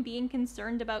Coin being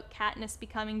concerned about Katniss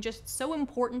becoming just so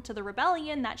important to the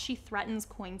rebellion that she threatens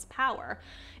Coin's power.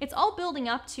 It's all building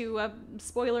up to,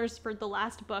 spoilers for the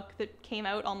last book that came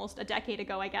out almost a decade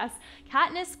ago, I guess,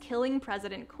 Katniss killing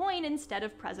President Coin instead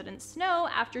of President Snow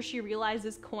after she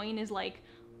realizes Coin is like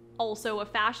also a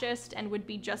fascist and would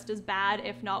be just as bad,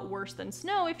 if not worse than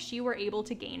Snow, if she were able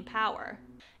to gain power.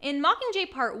 In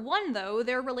Mockingjay Part 1, though,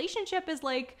 their relationship is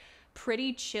like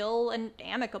pretty chill and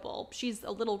amicable. She's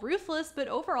a little ruthless, but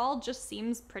overall just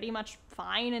seems pretty much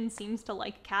fine and seems to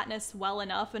like Katniss well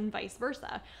enough, and vice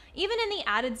versa. Even in the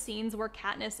added scenes where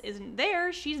Katniss isn't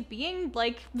there, she's being,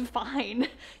 like, fine.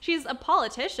 She's a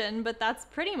politician, but that's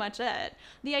pretty much it.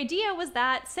 The idea was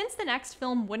that since the next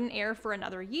film wouldn't air for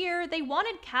another year, they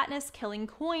wanted Katniss killing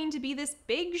Coin to be this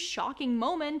big, shocking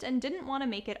moment and didn't want to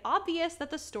make it obvious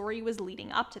that the story was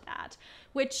leading up to that,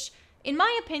 which in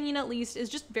my opinion at least, is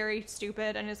just very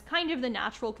stupid and is kind of the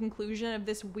natural conclusion of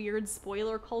this weird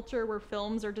spoiler culture where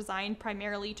films are designed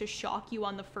primarily to shock you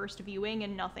on the first viewing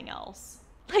and nothing else.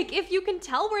 Like, if you can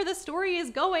tell where the story is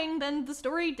going, then the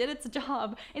story did its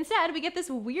job. Instead, we get this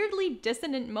weirdly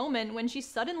dissonant moment when she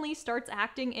suddenly starts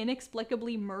acting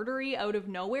inexplicably murdery out of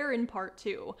nowhere in part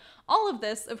 2. All of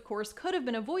this, of course, could have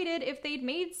been avoided if they'd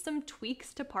made some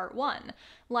tweaks to part 1.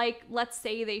 Like, let's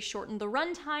say they shortened the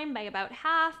runtime by about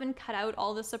half and cut out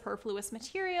all the superfluous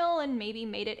material and maybe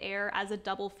made it air as a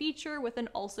double feature with an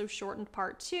also shortened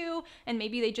part 2, and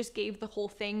maybe they just gave the whole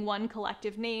thing one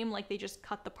collective name, like they just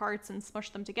cut the parts and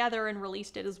smushed them together and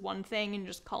released it as one thing and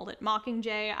just called it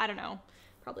Mockingjay. I don't know.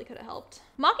 Probably could have helped.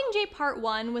 Mockingjay Part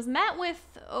 1 was met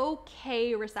with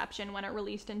okay reception when it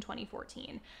released in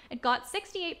 2014. It got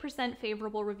 68%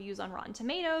 favorable reviews on Rotten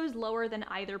Tomatoes, lower than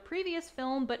either previous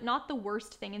film, but not the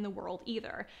worst thing in the world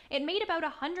either. It made about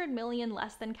 $100 million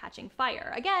less than Catching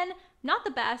Fire. Again, not the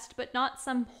best, but not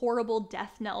some horrible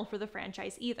death knell for the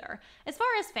franchise either. As far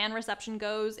as fan reception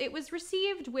goes, it was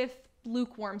received with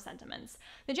lukewarm sentiments.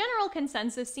 The general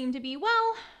consensus seemed to be,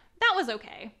 well, that was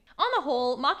okay. On the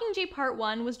whole, Mockingjay Part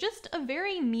 1 was just a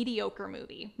very mediocre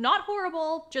movie. Not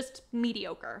horrible, just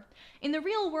mediocre. In the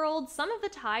real world, some of the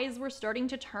tides were starting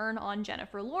to turn on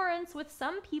Jennifer Lawrence, with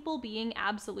some people being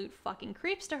absolute fucking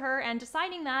creeps to her and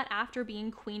deciding that after being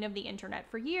queen of the internet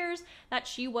for years, that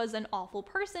she was an awful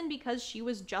person because she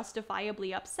was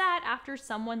justifiably upset after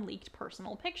someone leaked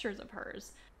personal pictures of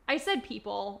hers. I said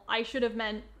people, I should have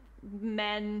meant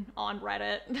men on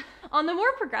Reddit. On the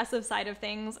more progressive side of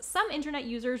things, some internet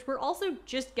users were also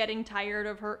just getting tired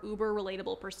of her uber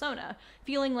relatable persona,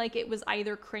 feeling like it was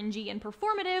either cringy and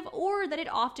performative or that it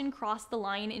often crossed the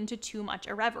line into too much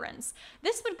irreverence.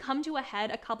 This would come to a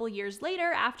head a couple years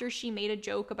later after she made a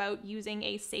joke about using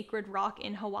a sacred rock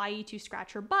in Hawaii to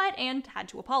scratch her butt and had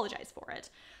to apologize for it.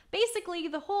 Basically,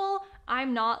 the whole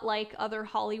 "I'm not like other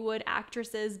Hollywood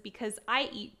actresses because I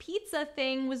eat pizza"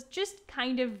 thing was just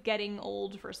kind of getting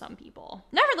old for some people.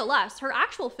 Nevertheless, her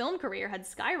actual film career had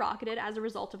skyrocketed as a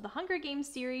result of the Hunger Games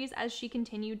series, as she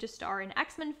continued to star in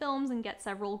X-Men films and get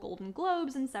several Golden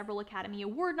Globes and several Academy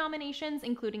Award nominations,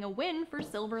 including a win for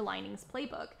Silver Linings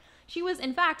Playbook. She was,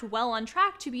 in fact, well on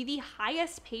track to be the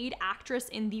highest paid actress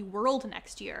in the world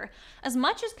next year. As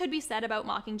much as could be said about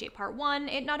Mockingjay Part 1,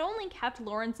 it not only kept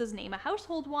Lawrence's name a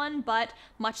household one, but,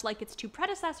 much like its two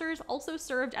predecessors, also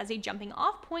served as a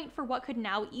jumping-off point for what could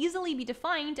now easily be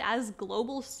defined as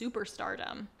global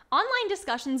superstardom. Online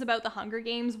discussions about the Hunger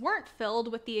Games weren't filled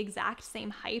with the exact same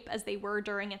hype as they were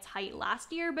during its height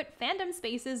last year, but fandom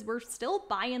spaces were still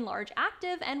by and large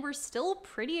active and were still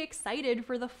pretty excited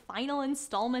for the final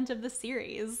installment of the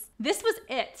series. This was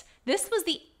it. This was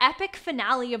the epic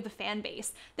finale of the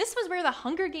fanbase. This was where the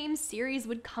Hunger Games series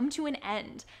would come to an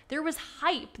end. There was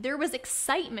hype, there was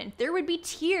excitement, there would be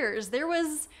tears, there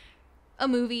was a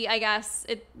movie, I guess.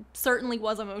 It certainly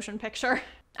was a motion picture.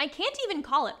 I can't even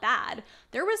call it bad.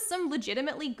 There was some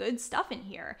legitimately good stuff in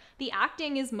here. The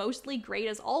acting is mostly great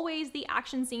as always, the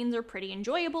action scenes are pretty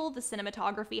enjoyable, the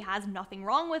cinematography has nothing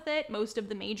wrong with it, most of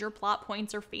the major plot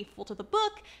points are faithful to the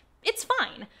book. It's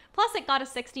fine. Plus, it got a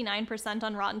 69%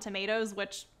 on Rotten Tomatoes,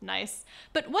 which, nice.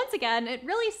 But once again, it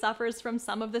really suffers from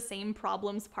some of the same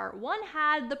problems Part 1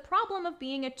 had, the problem of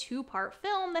being a two-part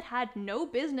film that had no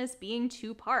business being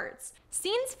two parts.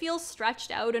 Scenes feel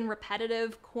stretched out and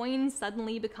repetitive, Coin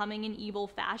suddenly becoming an evil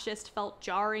fascist felt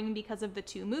jarring because of the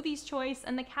two movies choice,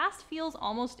 and the cast feels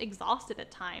almost exhausted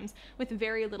at times, with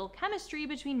very little chemistry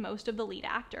between most of the lead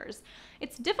actors.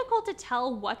 It's difficult to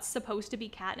tell what's supposed to be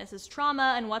Katniss's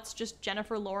trauma and what's just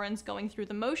Jennifer Lawrence going through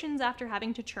the motions after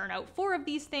having to churn out 4 of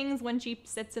these things when she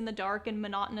sits in the dark and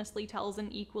monotonously tells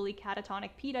an equally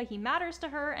catatonic PETA he matters to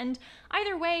her, and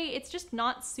either way, it's just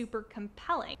not super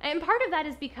compelling. And part of that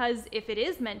is because if it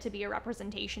is meant to be a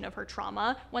representation of her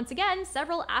trauma, once again,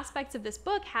 several aspects of this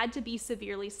book had to be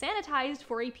severely sanitized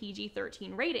for a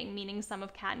PG-13 rating, meaning some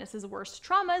of Katniss's worst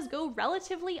traumas go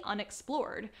relatively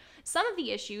unexplored. Some of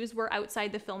the issues were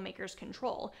outside the filmmaker's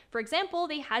control. For example,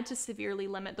 they had to severely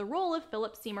limit the role of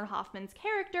Philip Seymour Hoffman's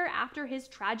character after his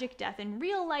tragic death in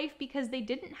real life because they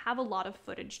didn't have a lot of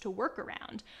footage to work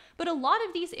around. But a lot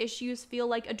of these issues feel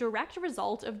like a direct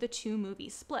result of the two-movie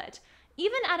split.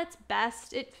 Even at its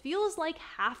best, it feels like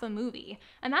half a movie,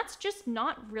 and that's just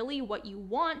not really what you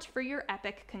want for your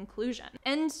epic conclusion.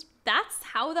 And That's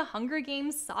how the Hunger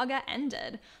Games saga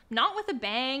ended. Not with a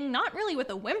bang, not really with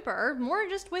a whimper, more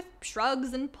just with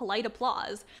shrugs and polite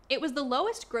applause. It was the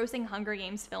lowest grossing Hunger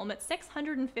Games film at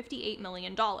 $658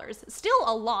 million. Still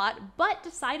a lot, but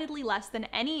decidedly less than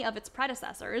any of its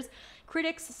predecessors.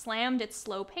 Critics slammed its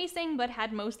slow pacing, but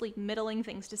had mostly middling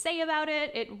things to say about it.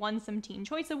 It won some Teen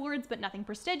Choice Awards, but nothing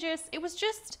prestigious. It was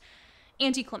just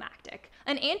anticlimactic.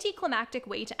 An anticlimactic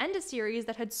way to end a series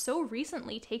that had so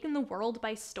recently taken the world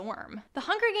by storm. The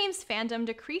Hunger Games fandom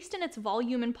decreased in its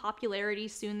volume and popularity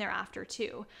soon thereafter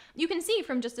too. You can see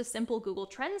from just a simple Google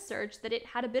Trends search that it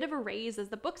had a bit of a raise as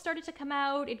the book started to come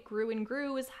out, it grew and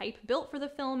grew as hype built for the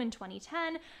film in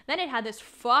 2010, then it had this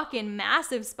fucking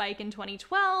massive spike in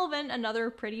 2012 and another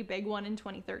pretty big one in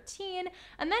 2013,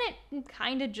 and then it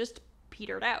kinda just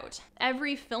petered out.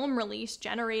 Every film release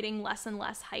generating less and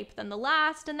less hype than the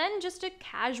last, and then just a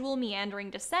casual meandering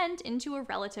descent into a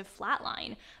relative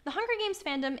flatline. The Hunger Games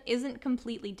fandom isn't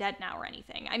completely dead now or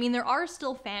anything. I mean, there are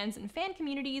still fans and fan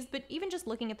communities, but even just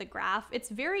looking at the graph, it's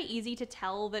very easy to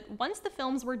tell that once the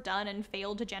films were done and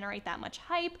failed to generate that much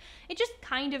hype, it just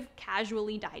kind of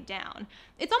casually died down.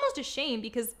 It's almost a shame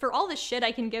because for all the shit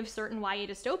I can give certain YA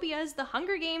dystopias, The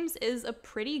Hunger Games is a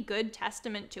pretty good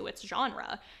testament to its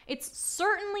genre. It's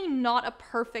certainly not a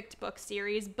perfect book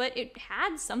series, but it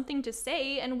had something to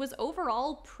say and was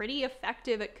overall pretty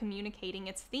effective at communicating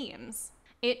its themes.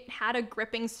 It had a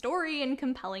gripping story and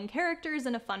compelling characters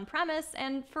and a fun premise,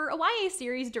 and for a YA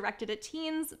series directed at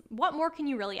teens, what more can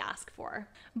you really ask for?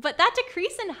 But that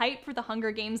decrease in hype for The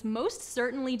Hunger Games most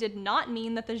certainly did not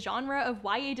mean that the genre of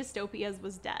YA dystopias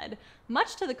was dead.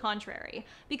 Much to the contrary,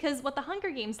 because what The Hunger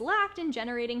Games lacked in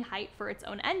generating hype for its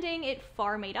own ending, it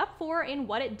far made up for in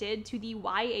what it did to the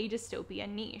YA dystopia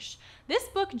niche. This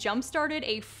book jump-started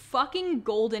a fucking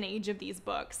golden age of these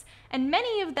books, and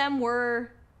many of them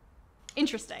were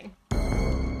interesting.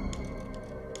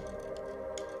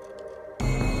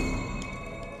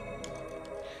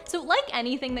 So like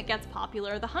anything that gets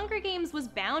popular, The Hunger Games was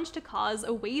bound to cause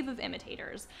a wave of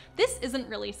imitators. This isn't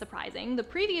really surprising. The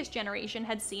previous generation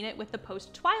had seen it with the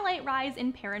post-Twilight rise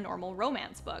in paranormal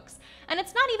romance books. And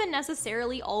it's not even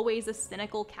necessarily always a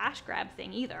cynical cash grab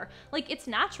thing either. Like, it's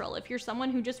natural. If you're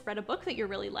someone who just read a book that you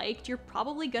really liked, you're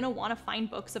probably gonna want to find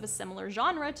books of a similar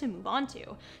genre to move on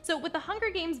to. So with the Hunger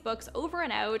Games books over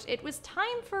and out, it was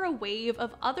time for a wave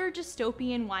of other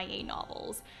dystopian YA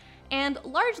novels. And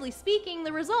largely speaking,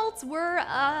 the results were,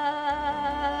 bad.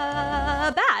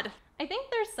 I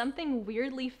think there's something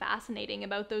weirdly fascinating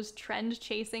about those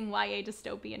trend-chasing YA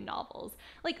dystopian novels.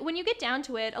 Like, when you get down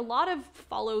to it, a lot of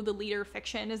follow-the-leader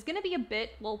fiction is gonna be a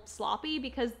bit, well, sloppy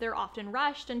because they're often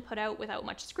rushed and put out without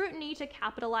much scrutiny to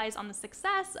capitalize on the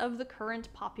success of the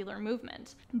current popular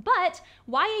movement. But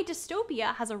YA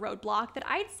dystopia has a roadblock that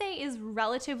I'd say is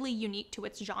relatively unique to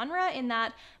its genre in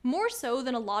that, more so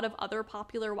than a lot of other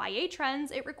popular YA trends,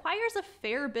 it requires a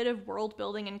fair bit of world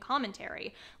building and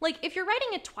commentary. Like, if you're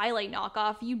writing a Twilight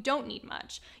knockoff, you don't need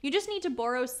much. You just need to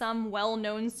borrow some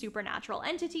well-known supernatural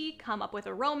entity, come up with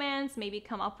a romance, maybe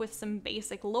come up with some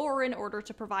basic lore in order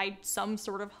to provide some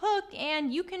sort of hook,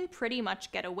 and you can pretty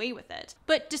much get away with it.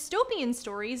 But dystopian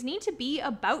stories need to be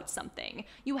about something.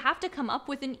 You have to come up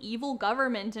with an evil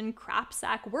government and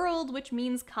crapsack world, which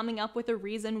means coming up with a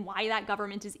reason why that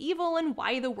government is evil and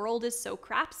why the world is so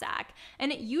crapsack.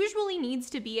 And it usually needs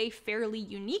to be a fairly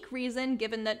unique reason,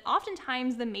 given that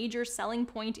oftentimes the major selling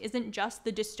point isn't just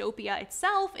the dystopia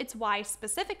itself, it's why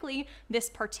specifically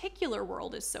this particular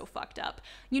world is so fucked up.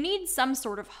 You need some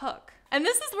sort of hook. And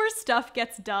this is where stuff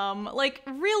gets dumb, like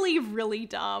really, really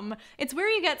dumb. It's where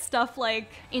you get stuff like,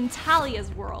 in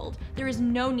Talia's world, there is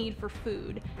no need for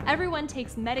food. Everyone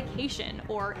takes medication,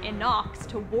 or inox,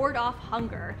 to ward off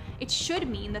hunger. It should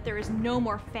mean that there is no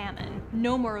more famine,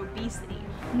 no more obesity,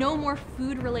 no more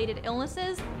food-related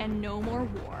illnesses, and no more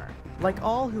war. Like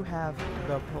all who have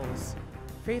the pulse,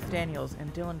 Faith Daniels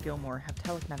and Dylan Gilmore have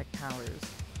telekinetic powers.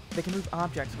 They can move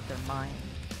objects with their mind.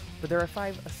 But there are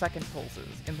 5 second pulses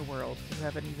in the world who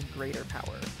have an even greater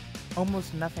power.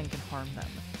 Almost nothing can harm them.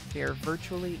 They are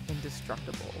virtually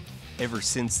indestructible. Ever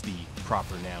since the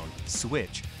proper noun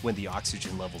switch, when the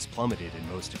oxygen levels plummeted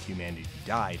and most of humanity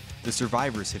died, the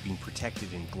survivors have been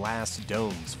protected in glass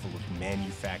domes full of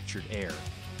manufactured air.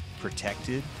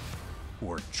 Protected,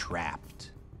 or trapped,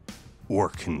 or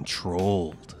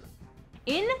controlled.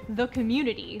 In the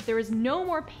community, there is no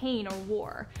more pain or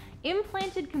war.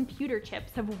 Implanted computer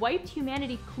chips have wiped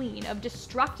humanity clean of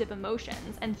destructive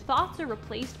emotions, and thoughts are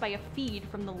replaced by a feed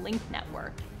from the Link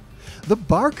network. The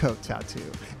barcode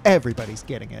tattoo. Everybody's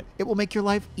getting it. It will make your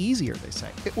life easier, they say.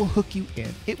 It will hook you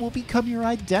in. It will become your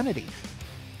identity.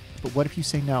 But what if you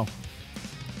say no?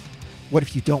 What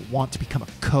if you don't want to become a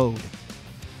code?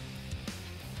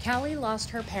 Callie lost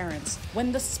her parents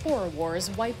when the Spore Wars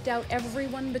wiped out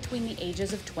everyone between the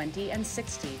ages of 20 and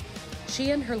 60.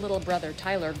 She and her little brother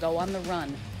Tyler go on the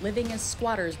run, living as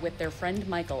squatters with their friend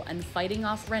Michael and fighting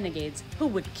off renegades who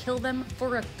would kill them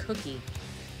for a cookie.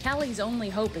 Callie's only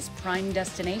hope is Prime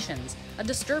Destinations, a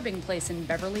disturbing place in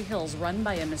Beverly Hills run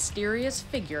by a mysterious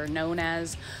figure known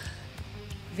as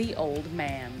the Old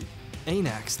Man.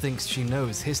 Anax thinks she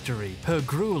knows history. Her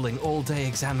grueling all-day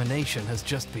examination has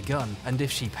just begun, and if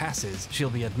she passes,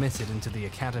 she'll be admitted into the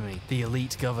Academy, the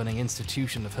elite governing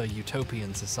institution of her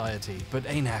utopian society. But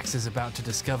Anax is about to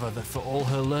discover that for all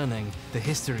her learning, the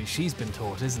history she's been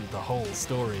taught isn't the whole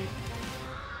story.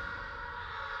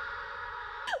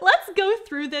 Let's go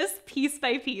through this piece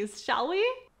by piece, shall we?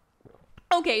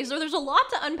 Okay, so there's a lot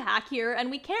to unpack here, and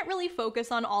we can't really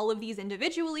focus on all of these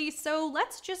individually, so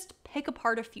let's just pick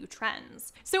apart a few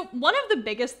trends. So one of the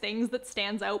biggest things that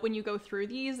stands out when you go through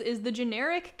these is the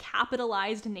generic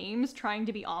capitalized names trying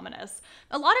to be ominous.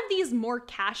 A lot of these more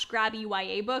cash-grabby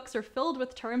YA books are filled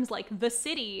with terms like the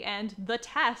city and the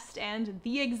test and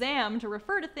the exam to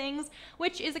refer to things,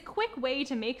 which is a quick way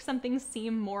to make something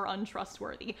seem more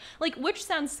untrustworthy. Like, which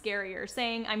sounds scarier,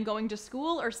 saying I'm going to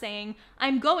school or saying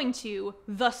I'm going to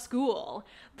the school?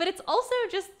 But it's also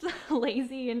just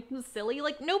lazy and silly.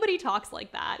 Like, nobody talks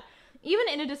like that. Even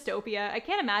in a dystopia, I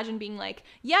can't imagine being like,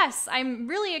 yes, I'm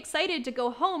really excited to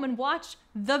go home and watch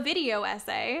the video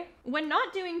essay. When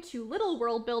not doing too little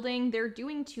world building, they're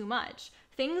doing too much.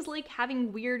 Things like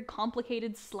having weird,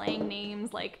 complicated slang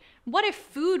names, like, what if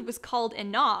food was called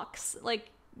inox? Like,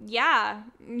 yeah,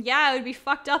 it would be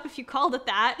fucked up if you called it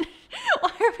that.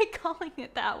 Why are we calling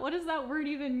it that? What does that word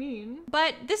even mean?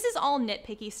 But this is all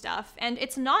nitpicky stuff, and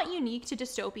it's not unique to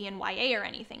dystopian YA or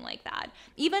anything like that.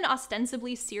 Even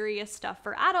ostensibly serious stuff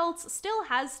for adults still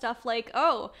has stuff like,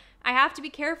 oh, I have to be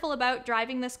careful about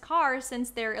driving this car since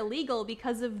they're illegal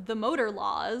because of the motor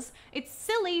laws. It's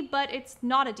silly, but it's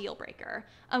not a deal breaker.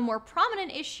 A more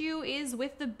prominent issue is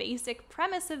with the basic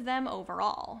premise of them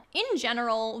overall. In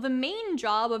general, the main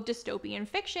job of dystopian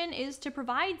fiction is to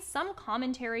provide some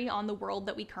commentary on the world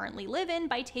that we currently live in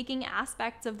by taking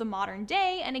aspects of the modern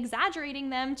day and exaggerating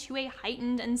them to a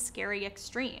heightened and scary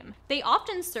extreme. They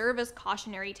often serve as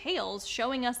cautionary tales,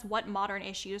 showing us what modern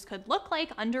issues could look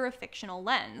like under a fictional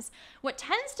lens. What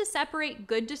tends to separate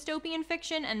good dystopian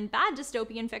fiction and bad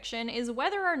dystopian fiction is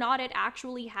whether or not it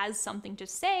actually has something to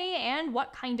say and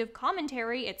what kind of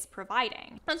commentary it's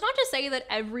providing. That's not to say that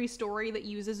every story that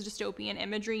uses dystopian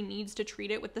imagery needs to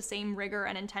treat it with the same rigor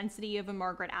and intensity of a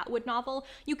Margaret Atwood novel.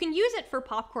 You can use it for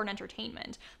popcorn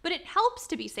entertainment, but it helps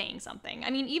to be saying something. I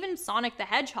mean, even Sonic the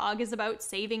Hedgehog is about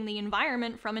saving the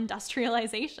environment from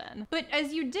industrialization. But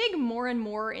as you dig more and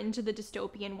more into the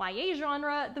dystopian YA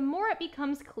genre, the more it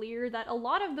becomes clear that a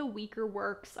lot of the weaker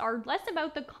works are less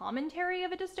about the commentary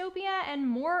of a dystopia and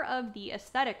more of the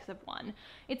aesthetics of one.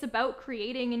 It's about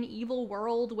creating an evil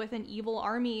world with an evil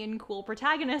army and cool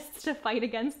protagonists to fight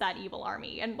against that evil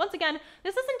army. And once again,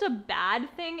 this isn't a bad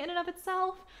thing in and of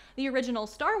itself. The original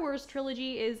Star Wars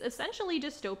trilogy is essentially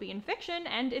dystopian fiction,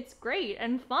 and it's great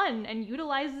and fun and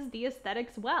utilizes the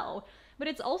aesthetics well. But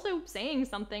it's also saying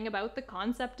something about the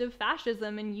concept of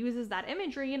fascism and uses that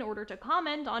imagery in order to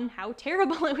comment on how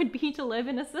terrible it would be to live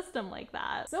in a system like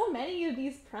that. So many of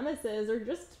these premises are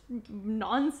just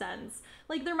nonsense.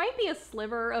 Like, there might be a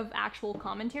sliver of actual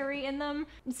commentary in them,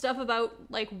 stuff about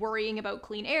like worrying about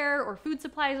clean air or food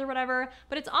supplies or whatever,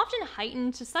 but it's often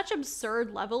heightened to such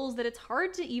absurd levels that it's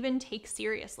hard to even take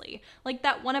seriously. Like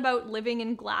that one about living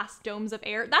in glass domes of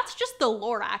air, that's just the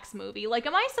Lorax movie. Like,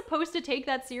 am I supposed to take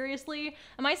that seriously?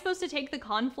 Am I supposed to take the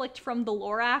conflict from the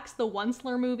Lorax, the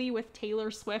Onceler movie with Taylor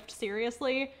Swift,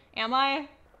 seriously? Am I?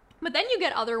 But then you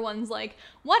get other ones like,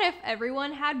 what if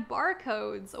everyone had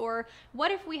barcodes? Or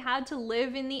what if we had to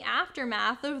live in the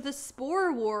aftermath of the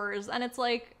Spore Wars? And it's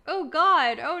like, oh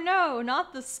god, oh no,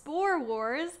 not the Spore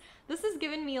Wars. This has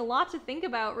given me a lot to think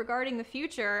about regarding the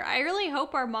future. I really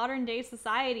hope our modern day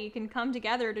society can come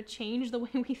together to change the way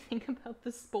we think about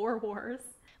the Spore Wars.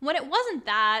 When it wasn't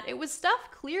that, it was stuff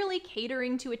clearly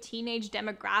catering to a teenage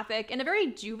demographic in a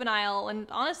very juvenile and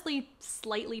honestly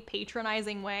slightly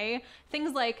patronizing way.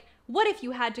 Things like, what if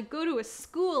you had to go to a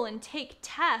school and take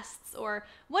tests? Or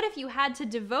what if you had to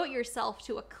devote yourself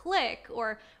to a clique?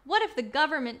 Or what if the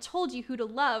government told you who to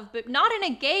love, but not in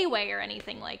a gay way or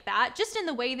anything like that, just in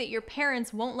the way that your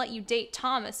parents won't let you date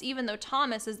Thomas, even though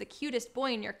Thomas is the cutest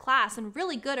boy in your class and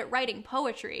really good at writing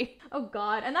poetry. Oh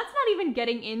god, and that's not even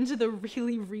getting into the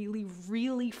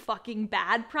really fucking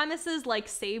bad premises like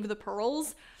Save the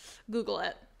Pearls. Google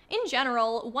it. In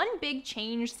general, one big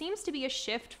change seems to be a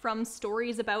shift from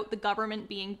stories about the government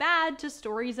being bad to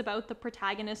stories about the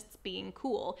protagonists being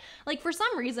cool. Like, for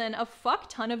some reason, a fuck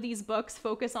ton of these books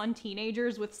focus on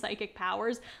teenagers with psychic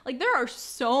powers. Like, there are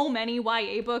so many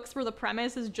YA books where the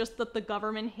premise is just that the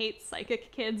government hates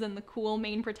psychic kids and the cool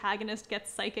main protagonist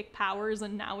gets psychic powers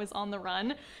and now is on the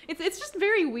run. It's just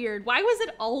very weird. Why was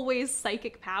it always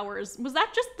psychic powers? Was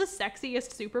that just the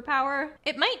sexiest superpower?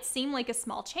 It might seem like a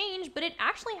small change, but it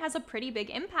actually has a pretty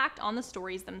big impact on the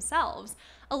stories themselves.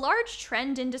 A large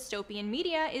trend in dystopian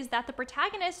media is that the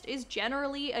protagonist is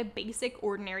generally a basic,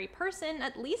 ordinary person,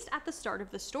 at least at the start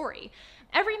of the story.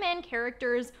 Everyman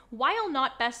characters, while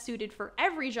not best suited for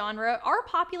every genre, are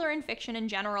popular in fiction in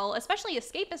general, especially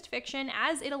escapist fiction,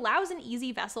 as it allows an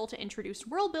easy vessel to introduce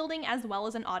world building as well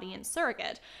as an audience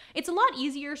surrogate. It's a lot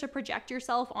easier to project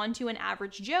yourself onto an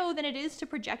average Joe than it is to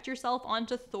project yourself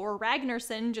onto Thor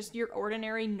Ragnarsson, just your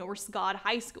ordinary Norse god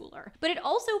high schooler. But it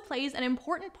also plays an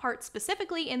important part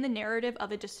specifically in the narrative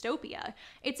of a dystopia.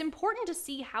 It's important to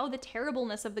see how the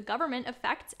terribleness of the government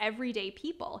affects everyday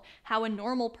people, how a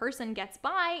normal person gets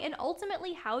by, and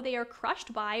ultimately how they are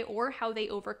crushed by or how they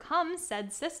overcome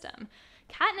said system.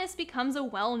 Katniss becomes a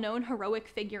well-known heroic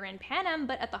figure in Panem,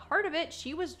 but at the heart of it,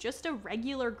 she was just a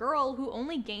regular girl who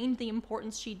only gained the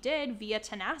importance she did via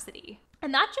tenacity.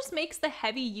 And that just makes the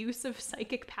heavy use of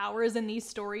psychic powers in these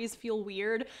stories feel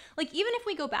weird. Like, even if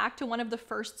we go back to one of the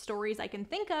first stories I can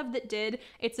think of that did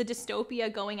It's a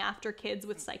Dystopia going after kids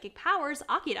with psychic powers,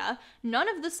 Akira, none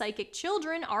of the psychic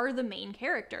children are the main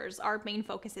characters. Our main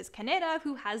focus is Kaneda,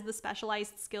 who has the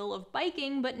specialized skill of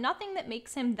biking, but nothing that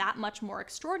makes him that much more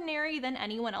extraordinary than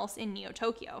anyone else in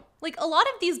Neo-Tokyo. Like, a lot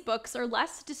of these books are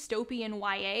less dystopian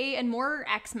YA and more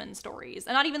X-Men stories.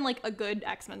 And not even like a good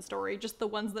X-Men story, just the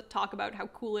ones that talk about how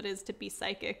cool it is to be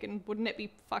psychic, and wouldn't it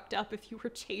be fucked up if you were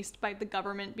chased by the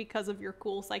government because of your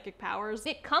cool psychic powers.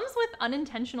 It comes with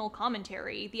unintentional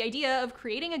commentary, the idea of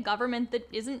creating a government that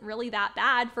isn't really that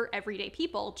bad for everyday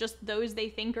people, just those they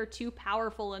think are too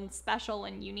powerful and special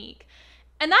and unique.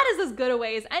 And that is as good a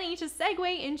way as any to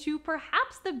segue into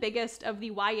perhaps the biggest of the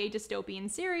YA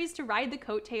dystopian series to ride the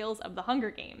coattails of the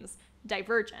Hunger Games,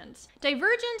 Divergent.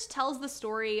 Divergent tells the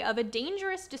story of a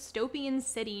dangerous dystopian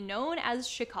city known as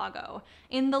Chicago.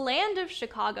 In the land of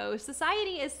Chicago,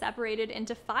 society is separated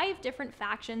into 5 different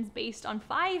factions based on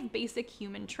 5 basic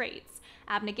human traits: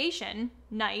 abnegation,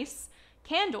 nice;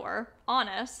 candor,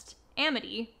 honest;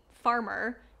 amity,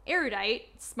 farmer; erudite,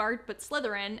 smart but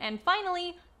Slytherin; and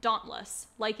finally, dauntless,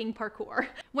 liking parkour.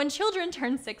 When children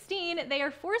turn 16, they are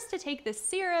forced to take this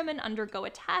serum and undergo a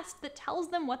test that tells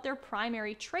them what their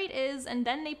primary trait is, and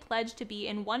then they pledge to be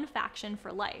in one faction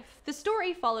for life. The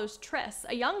story follows Triss,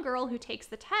 a young girl who takes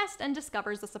the test and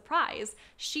discovers a surprise.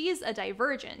 She's a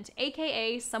divergent,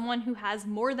 aka someone who has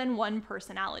more than one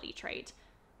personality trait.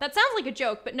 That sounds like a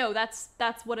joke, but no, that's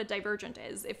what a divergent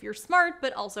is. If you're smart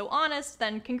but also honest,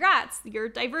 then congrats, you're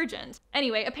divergent.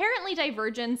 Anyway, apparently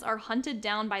divergents are hunted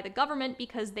down by the government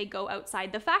because they go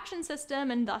outside the faction system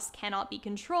and thus cannot be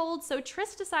controlled, so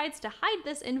Triss decides to hide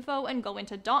this info and go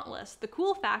into Dauntless, the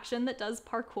cool faction that does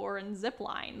parkour and zip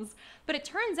lines. But it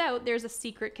turns out there's a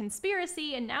secret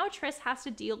conspiracy, and now Triss has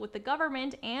to deal with the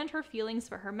government and her feelings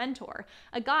for her mentor,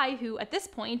 a guy who at this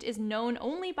point is known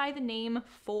only by the name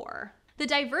 4. The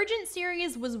Divergent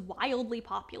series was wildly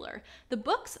popular. The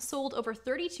books sold over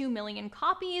 32 million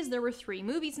copies, there were 3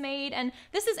 movies made, and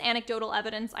this is anecdotal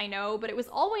evidence, I know, but it was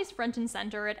always front and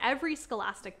center at every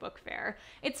Scholastic book fair.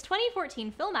 Its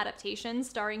 2014 film adaptation,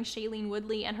 starring Shailene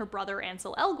Woodley and her brother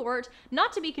Ansel Elgort,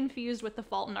 not to be confused with The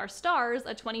Fault in Our Stars,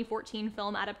 a 2014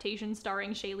 film adaptation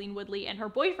starring Shailene Woodley and her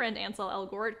boyfriend Ansel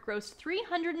Elgort, grossed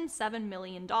 $307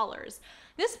 million.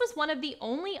 This was one of the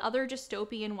only other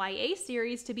dystopian YA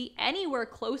series to be anywhere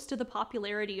close to the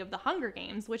popularity of The Hunger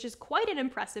Games, which is quite an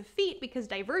impressive feat because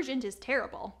Divergent is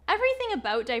terrible. Everything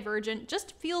about Divergent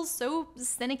just feels so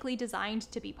cynically designed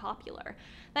to be popular.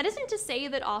 That isn't to say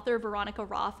that author Veronica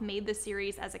Roth made the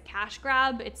series as a cash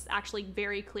grab. It's actually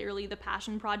very clearly the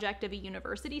passion project of a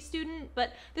university student,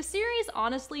 but the series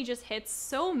honestly just hits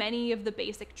so many of the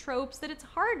basic tropes that it's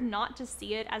hard not to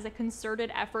see it as a concerted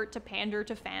effort to pander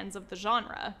to fans of the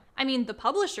genre. I mean, the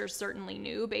publishers certainly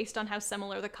knew, based on how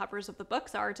similar the covers of the the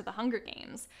books are to the Hunger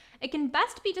Games. It can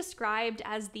best be described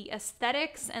as the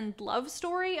aesthetics and love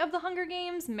story of the Hunger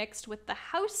Games mixed with the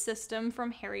house system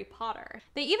from Harry Potter.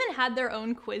 They even had their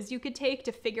own quiz you could take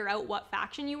to figure out what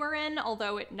faction you were in,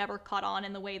 although it never caught on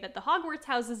in the way that the Hogwarts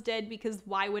houses did, because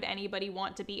why would anybody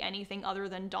want to be anything other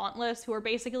than Dauntless, who are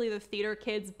basically the theater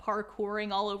kids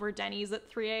parkouring all over Denny's at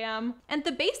 3 a.m. And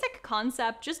the basic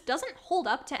concept just doesn't hold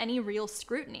up to any real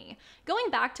scrutiny. Going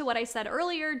back to what I said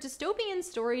earlier, dystopian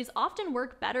stories often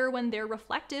work better when they're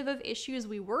reflective of issues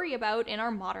we worry about in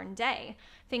our modern day.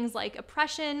 Things like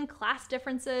oppression, class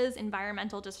differences,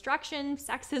 environmental destruction,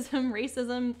 sexism,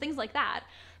 racism, things like that.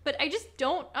 But I just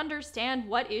don't understand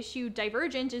what issue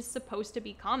Divergent is supposed to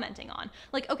be commenting on.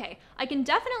 Like, okay, I can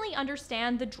definitely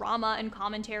understand the drama and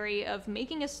commentary of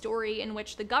making a story in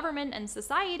which the government and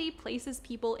society places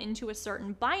people into a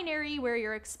certain binary where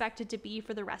you're expected to be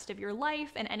for the rest of your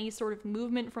life, and any sort of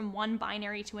movement from one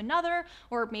binary to another,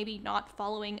 or maybe not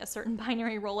following a certain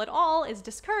binary role at all, is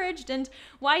discouraged, and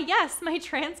why yes, my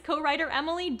trans co-writer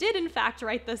Emily did in fact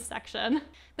write this section.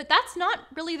 But that's not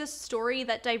really the story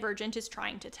that Divergent is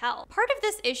trying to tell. Part of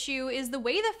this issue is the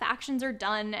way the factions are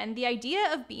done and the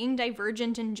idea of being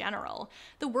divergent in general.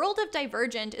 The world of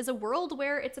Divergent is a world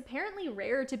where it's apparently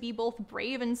rare to be both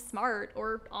brave and smart,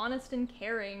 or honest and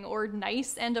caring, or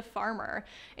nice and a farmer.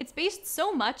 It's based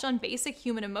so much on basic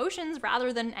human emotions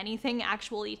rather than anything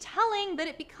actually telling that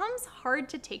it becomes hard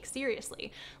to take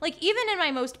seriously. Like, even in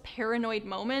my most paranoid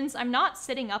moments, I'm not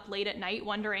sitting up late at night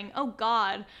wondering, oh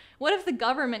god, what if the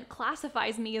government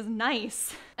classifies me as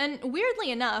nice? And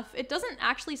weirdly enough, it doesn't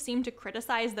actually seem to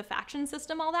criticize the faction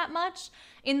system all that much.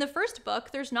 In the first book,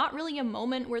 there's not really a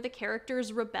moment where the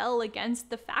characters rebel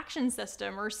against the faction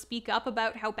system or speak up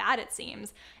about how bad it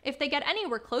seems. If they get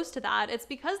anywhere close to that, it's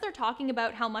because they're talking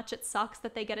about how much it sucks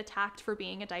that they get attacked for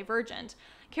being a divergent.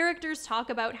 Characters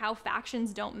talk about how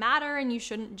factions don't matter and you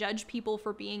shouldn't judge people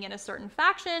for being in a certain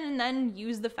faction and then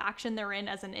use the faction they're in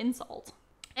as an insult.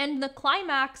 And the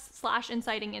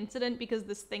climax/inciting incident, because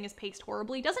this thing is paced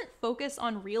horribly, doesn't focus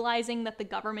on realizing that the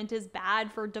government is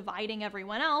bad for dividing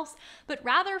everyone else, but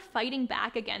rather fighting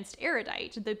back against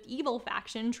Erudite, the evil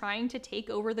faction trying to take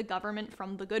over the government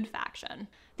from the good faction.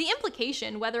 The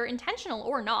implication, whether intentional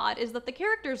or not, is that the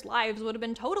characters' lives would have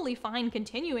been totally fine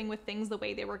continuing with things the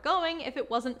way they were going if it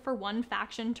wasn't for one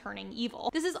faction turning evil.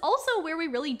 This is also where we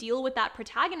really deal with that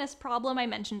protagonist problem I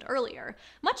mentioned earlier.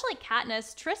 Much like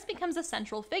Katniss, Triss becomes a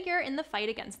central figure in the fight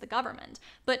against the government.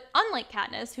 But unlike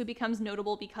Katniss, who becomes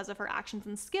notable because of her actions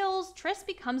and skills, Triss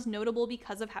becomes notable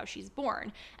because of how she's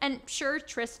born. And sure,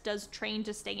 Triss does train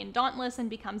to stay in Dauntless and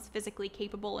becomes physically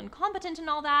capable and competent and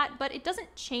all that, but it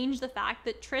doesn't change the fact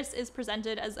that Triss is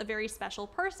presented as a very special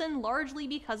person, largely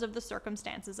because of the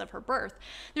circumstances of her birth.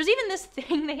 There's even this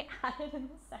thing they added in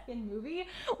the second movie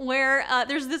where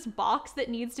there's this box that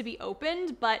needs to be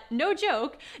opened, but no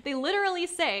joke, they literally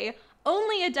say,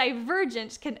 only a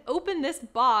divergent can open this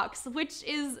box, which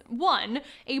is, one,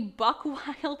 a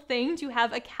buck-wild thing to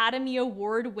have Academy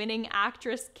Award-winning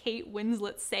actress Kate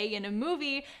Winslet say in a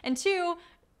movie, and two,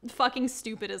 fucking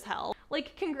stupid as hell.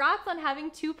 Like, congrats on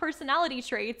having 2 personality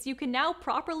traits. You can now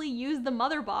properly use the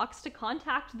mother box to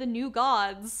contact the new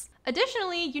gods.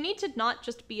 Additionally, you need to not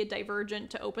just be a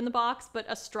divergent to open the box, but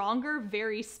a stronger,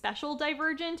 very special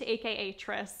divergent, aka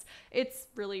Triss. It's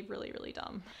really, really, really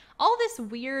dumb. All this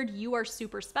weird you are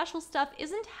super special stuff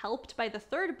isn't helped by the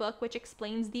third book, which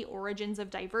explains the origins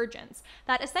of divergence.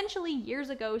 That essentially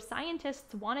years ago,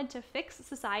 scientists wanted to fix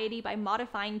society by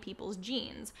modifying people's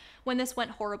genes. When this went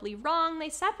horribly wrong, they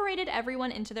separated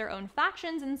everyone into their own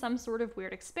factions in some sort of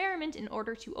weird experiment in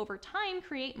order to over time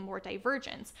create more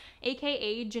divergence,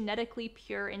 aka genetically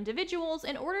pure individuals,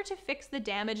 in order to fix the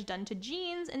damage done to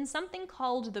genes in something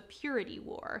called the Purity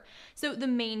War. So the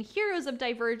main heroes of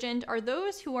Divergent are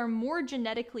those who are more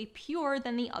genetically pure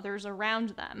than the others around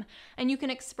them, and you can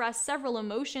express several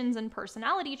emotions and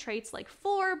personality traits like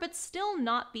 4, but still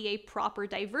not be a proper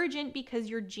divergent because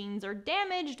your genes are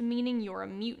damaged, meaning you're a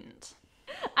mutant.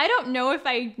 I don't know if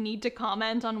I need to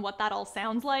comment on what that all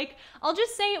sounds like. I'll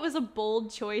just say it was a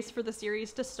bold choice for the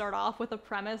series to start off with a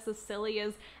premise as silly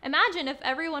as, imagine if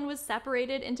everyone was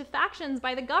separated into factions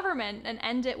by the government, and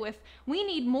end it with, we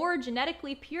need more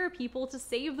genetically pure people to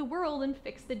save the world and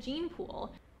fix the gene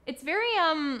pool. It's very,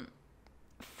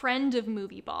 friend of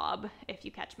Movie Bob, if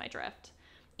you catch my drift.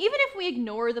 Even if we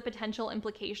ignore the potential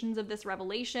implications of this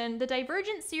revelation, the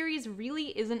Divergent series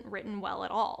really isn't written well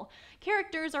at all.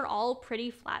 Characters are all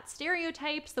pretty flat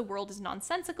stereotypes, the world is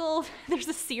nonsensical, there's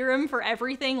a serum for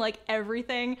everything, like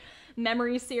everything.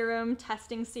 memory serum,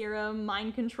 testing serum,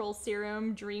 mind control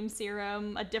serum, dream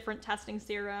serum, a different testing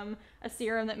serum, a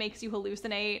serum that makes you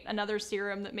hallucinate, another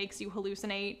serum that makes you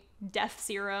hallucinate, death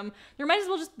serum. There might as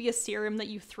well just be a serum that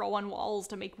you throw on walls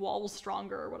to make walls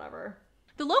stronger or whatever.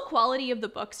 The low quality of the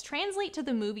books translate to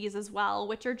the movies as well,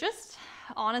 which are just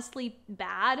honestly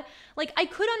bad. Like, I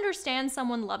could understand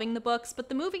someone loving the books, but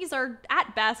the movies are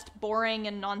at best boring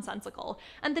and nonsensical.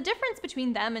 And the difference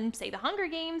between them and, say, The Hunger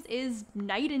Games is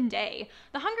night and day.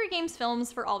 The Hunger Games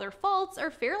films, for all their faults, are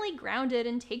fairly grounded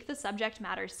and take the subject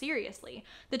matter seriously.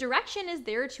 The direction is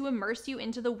there to immerse you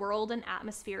into the world and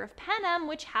atmosphere of Panem,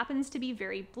 which happens to be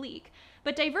very bleak.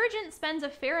 But Divergent spends a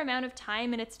fair amount of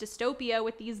time in its dystopia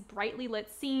with these brightly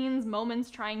lit scenes,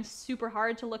 moments trying super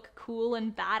hard to look cool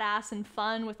and badass and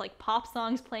fun with like pop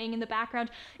songs playing in the background.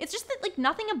 It's just that like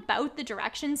nothing about the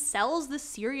direction sells the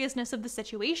seriousness of the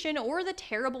situation or the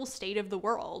terrible state of the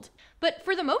world. But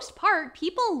for the most part,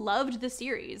 people loved the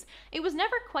series. It was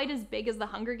never quite as big as The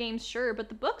Hunger Games, sure, but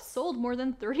the books sold more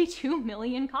than 32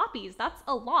 million copies. That's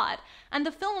a lot. And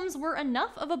the films were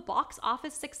enough of a box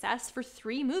office success for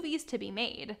 3 movies to be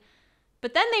made.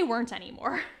 But then they weren't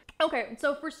anymore. Okay,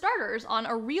 so for starters, on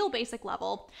a real basic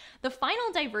level, the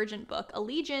final Divergent book,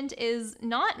 Allegiant, is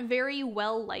not very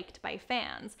well liked by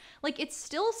fans. Like, it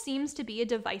still seems to be a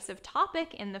divisive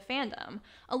topic in the fandom.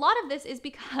 A lot of this is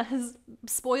because,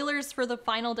 spoilers for the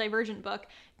final Divergent book,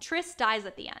 Triss dies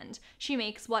at the end. She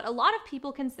makes what a lot of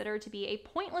people consider to be a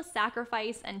pointless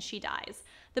sacrifice, and she dies.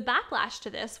 The backlash to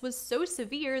this was so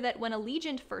severe that when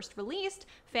Allegiant first released,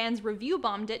 fans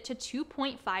review-bombed it to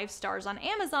 2.5 stars on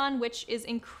Amazon, which is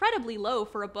incredibly low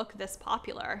for a book this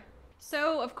popular.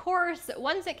 So, of course,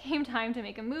 once it came time to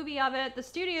make a movie of it, the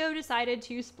studio decided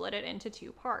to split it into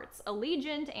 2 parts,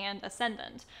 Allegiant and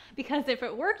Ascendant. Because if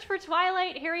it worked for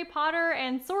Twilight, Harry Potter,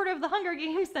 and sort of The Hunger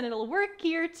Games, then it'll work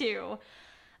here too.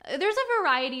 There's a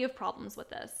variety of problems with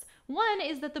this. One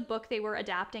is that the book they were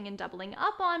adapting and doubling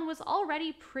up on was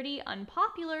already pretty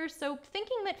unpopular, so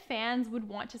thinking that fans would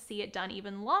want to see it done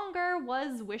even longer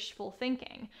was wishful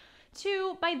thinking.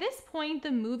 2, by this point,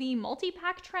 the movie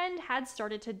multi-pack trend had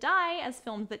started to die as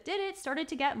films that did it started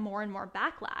to get more and more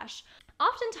backlash.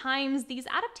 Oftentimes, these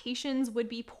adaptations would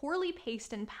be poorly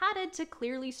paced and padded to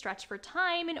clearly stretch for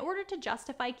time in order to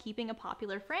justify keeping a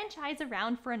popular franchise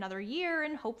around for another year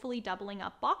and hopefully doubling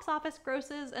up box office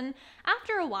grosses, and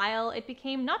after a while, it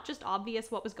became not just obvious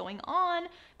what was going on,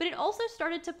 but it also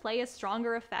started to play a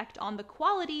stronger effect on the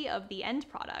quality of the end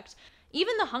product.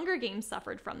 Even The Hunger Games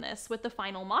suffered from this, with the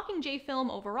final Mockingjay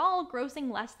film overall grossing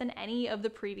less than any of the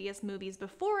previous movies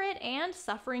before it and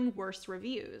suffering worse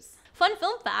reviews. Fun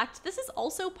film fact, this is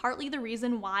also partly the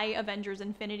reason why Avengers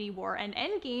Infinity War and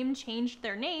Endgame changed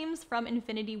their names from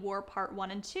Infinity War Part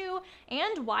 1 and 2,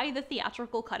 and why the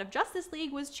theatrical cut of Justice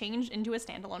League was changed into a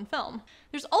standalone film.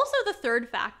 There's also the third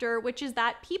factor, which is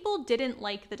that people didn't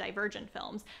like the Divergent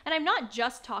films, and I'm not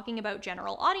just talking about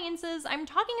general audiences, I'm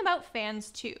talking about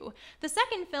fans too. The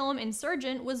second film,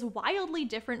 Insurgent, was wildly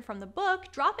different from the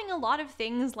book, dropping a lot of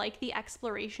things like the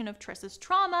exploration of Triss's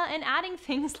trauma and adding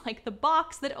things like the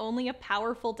box that only a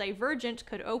powerful Divergent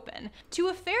could open. To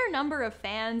a fair number of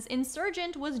fans,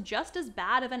 Insurgent was just as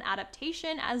bad of an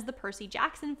adaptation as the Percy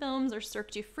Jackson films or Cirque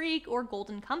du Freak or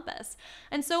Golden Compass.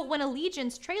 And so when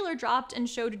Allegiant's trailer dropped and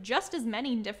showed just as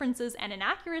many differences and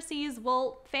inaccuracies,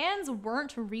 well, fans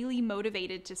weren't really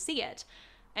motivated to see it.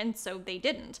 And so they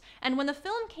didn't. And when the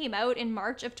film came out in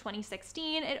March of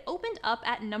 2016, it opened up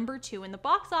at number 2 in the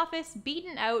box office,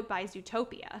 beaten out by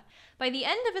Zootopia. By the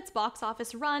end of its box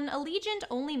office run, Allegiant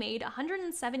only made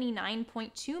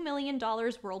 $179.2 million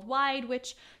worldwide,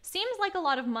 which seems like a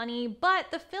lot of money,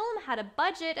 but the film had a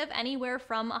budget of anywhere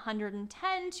from $110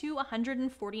 to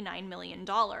 $149 million.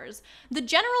 The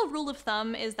general rule of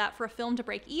thumb is that for a film to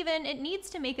break even, it needs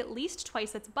to make at least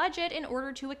twice its budget in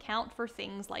order to account for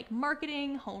things like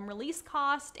marketing, home release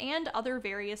cost, and other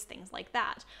various things like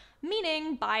that.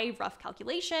 Meaning, by rough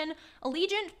calculation,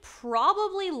 Allegiant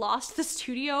probably lost the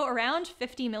studio around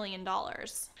 $50 million.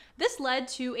 This led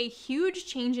to a huge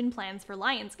change in plans for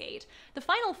Lionsgate. The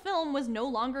final film was no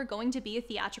longer going to be a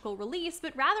theatrical release,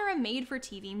 but rather a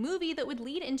made-for-TV movie that would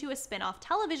lead into a spin-off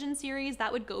television series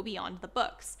that would go beyond the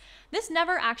books. This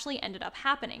never actually ended up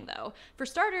happening, though. For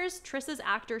starters, Triss's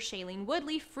actor Shailene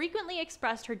Woodley frequently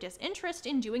expressed her disinterest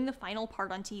in doing the final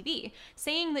part on TV,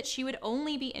 saying that she would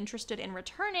only be interested in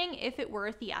returning if it were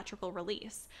a theatrical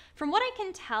release. From what I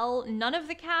can tell, none of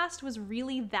the cast was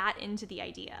really that into the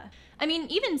idea. I mean,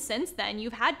 even since then,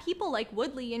 you've had people like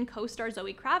Woodley and co-star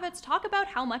Zoe Kravitz talk about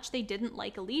how much they didn't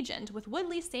like Allegiant, with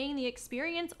Woodley saying the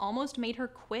experience almost made her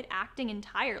quit acting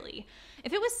entirely.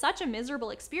 If it was such a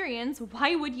miserable experience,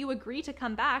 why would you agree to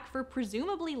come back for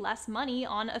presumably less money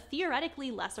on a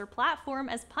theoretically lesser platform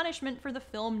as punishment for the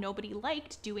film nobody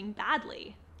liked doing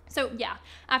badly? So yeah,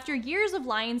 after years of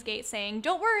Lionsgate saying,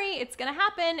 don't worry, it's gonna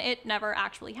happen, it never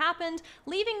actually happened,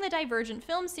 leaving the Divergent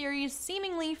film series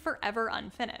seemingly forever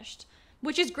unfinished.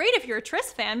 Which is great if you're a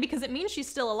Triss fan, because it means she's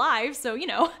still alive, so, you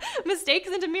know, mistakes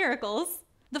into miracles.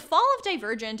 The fall of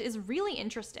Divergent is really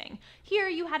interesting. Here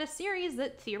you had a series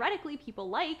that theoretically people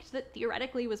liked, that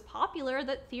theoretically was popular,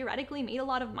 that theoretically made a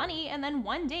lot of money, and then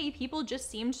one day people just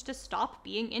seemed to stop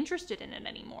being interested in it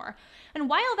anymore. And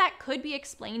while that could be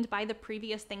explained by the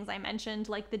previous things I mentioned,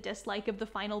 like the dislike of the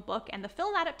final book and the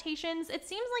film adaptations, it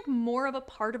seems like more of a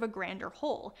part of a grander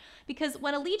whole. Because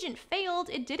when Allegiant failed,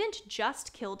 it didn't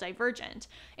just kill Divergent.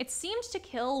 It seemed to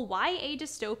kill YA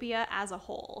dystopia as a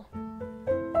whole.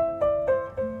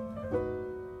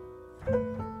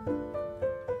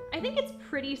 I think it's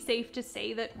pretty safe to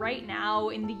say that right now,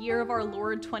 in the year of our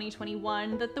Lord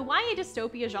 2021, that the YA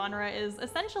dystopia genre is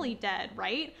essentially dead,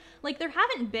 right? Like, there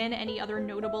haven't been any other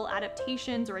notable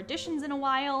adaptations or additions in a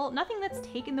while, nothing that's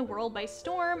taken the world by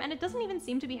storm, and it doesn't even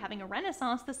seem to be having a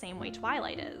renaissance the same way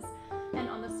Twilight is. And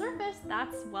on the surface,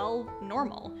 that's, well,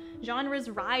 normal. Genres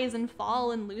rise and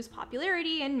fall and lose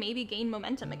popularity and maybe gain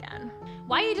momentum again.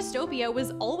 YA dystopia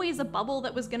was always a bubble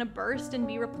that was gonna burst and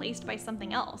be replaced by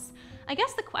something else. I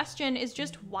guess the question is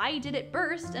just, why did it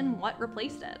burst and what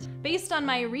replaced it? Based on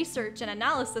my research and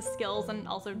analysis skills, and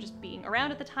also just being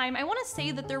around at the time, I want to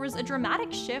say that there was a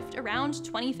dramatic shift around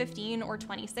 2015 or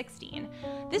 2016.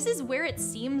 This is where it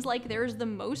seems like there's the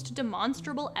most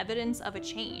demonstrable evidence of a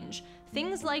change.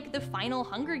 Things like the final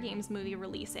Hunger Games movie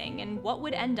releasing, and what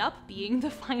would end up being the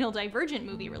final Divergent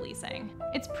movie releasing.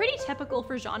 It's pretty typical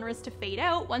for genres to fade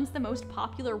out once the most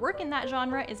popular work in that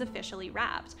genre is officially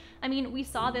wrapped. I mean, we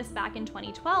saw this back in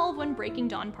 2012 when Breaking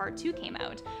Dawn Part 2 came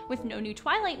out. With no new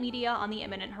Twilight media on the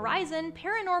imminent horizon,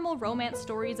 paranormal romance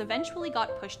stories eventually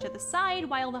got pushed to the side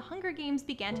while the Hunger Games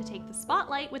began to take the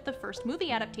spotlight, with the first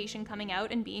movie adaptation coming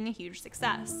out and being a huge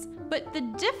success. But the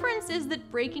difference is that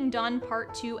Breaking Dawn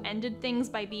Part 2 ended things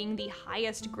by being the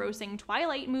highest grossing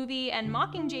Twilight movie, and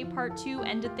Mockingjay Part 2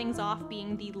 ended things off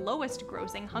being the lowest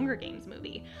grossing Hunger Games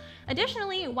movie.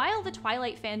 Additionally, while the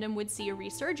Twilight fandom would see a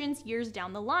resurgence years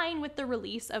down the line with the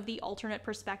release of the alternate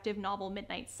perspective novel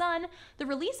Midnight Sun, the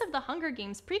release of the Hunger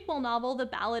Games prequel novel The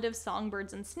Ballad of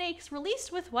Songbirds and Snakes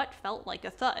released with what felt like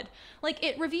a thud. Like,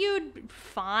 it reviewed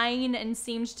fine and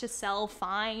seemed to sell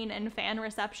fine, and fan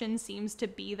reception seems to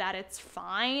be that it's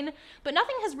fine, but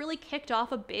nothing has really kicked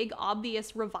off a big,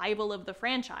 obvious revival of the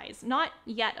franchise. Not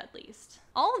yet, at least.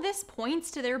 All this points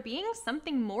to there being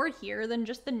something more here than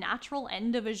just the natural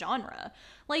end of a genre.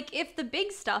 Like, if the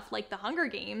big stuff like the Hunger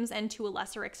Games, and to a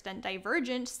lesser extent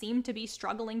Divergent, seem to be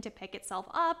struggling to pick itself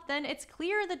up, then it's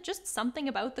clear that just something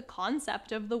about the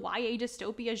concept of the YA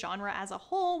dystopia genre as a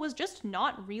whole was just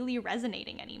not really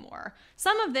resonating anymore.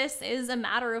 Some of this is a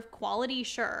matter of quality,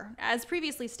 sure. As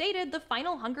previously stated, the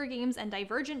final Hunger Games and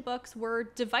Divergent books were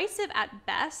divisive at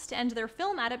best, and their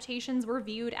film adaptations were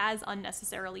viewed as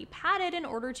unnecessarily padded in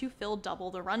order to fill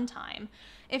double the runtime.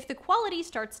 If the quality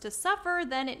starts to suffer,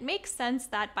 then it makes sense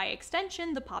that by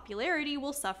extension the popularity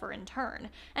will suffer in turn.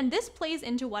 And this plays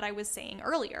into what I was saying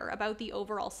earlier about the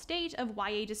overall state of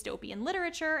YA dystopian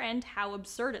literature and how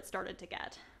absurd it started to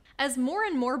get. As more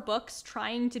and more books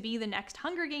trying to be the next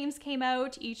Hunger Games came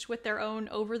out, each with their own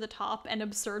over-the-top and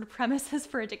absurd premises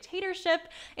for a dictatorship,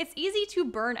 it's easy to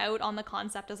burn out on the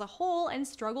concept as a whole and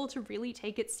struggle to really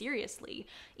take it seriously.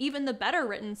 Even the better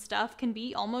written stuff can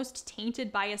be almost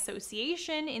tainted by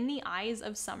association in the eyes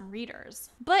of some readers.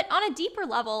 But on a deeper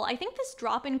level, I think this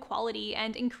drop in quality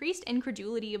and increased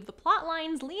incredulity of the plot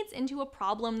lines leads into a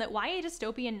problem that YA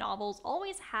dystopian novels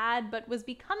always had but was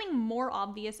becoming more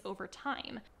obvious over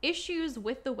time. Issues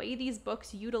with the way these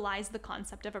books utilize the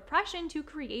concept of oppression to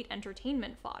create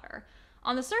entertainment fodder.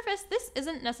 On the surface, this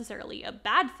isn't necessarily a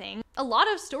bad thing. A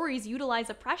lot of stories utilize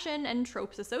oppression and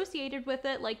tropes associated with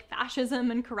it, like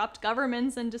fascism and corrupt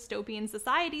governments and dystopian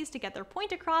societies, to get their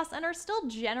point across, and are still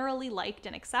generally liked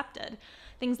and accepted.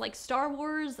 Things like Star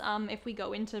Wars, if we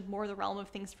go into more the realm of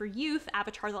things for youth,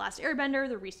 Avatar: The Last Airbender,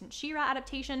 the recent She-Ra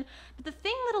adaptation. But the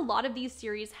thing that a lot of these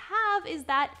series have is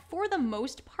that, for the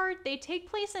most part, they take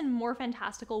place in more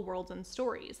fantastical worlds and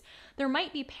stories. There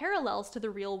might be parallels to the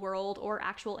real world or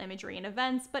actual imagery and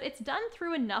events, but it's done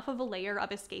through enough of a layer of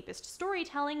escapist twist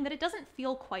storytelling that it doesn't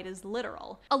feel quite as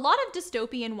literal. A lot of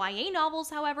dystopian YA novels,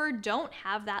 however, don't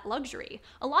have that luxury.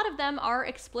 A lot of them are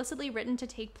explicitly written to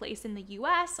take place in the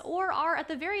US, or are at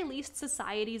the very least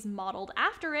societies modeled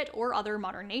after it or other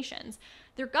modern nations.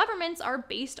 Their governments are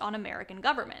based on American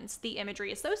governments. The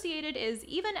imagery associated is,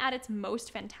 even at its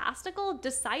most fantastical,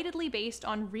 decidedly based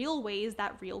on real ways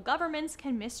that real governments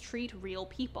can mistreat real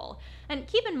people. And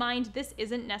keep in mind, this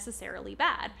isn't necessarily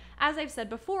bad. As I've said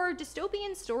before,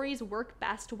 dystopian stories work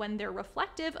best when they're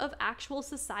reflective of actual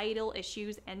societal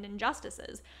issues and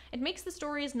injustices. It makes the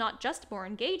stories not just more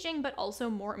engaging, but also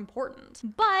more important.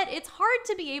 But it's hard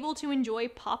to be able to enjoy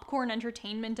popcorn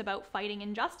entertainment about fighting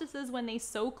injustices when they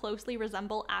so closely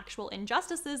resemble actual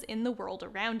injustices in the world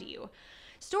around you.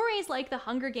 Stories like The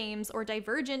Hunger Games or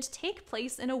Divergent take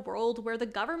place in a world where the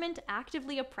government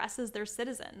actively oppresses their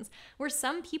citizens, where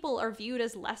some people are viewed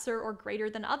as lesser or greater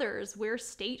than others, where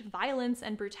state violence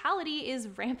and brutality is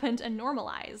rampant and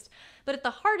normalized. But at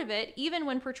the heart of it, even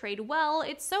when portrayed well,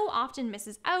 it so often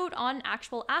misses out on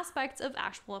actual aspects of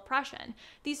actual oppression.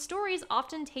 These stories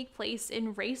often take place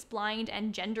in race-blind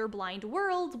and gender-blind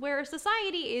worlds where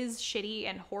society is shitty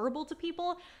and horrible to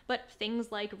people, but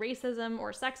things like racism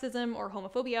or sexism or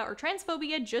homophobia or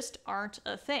transphobia just aren't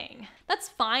a thing. That's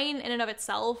fine in and of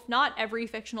itself. Not every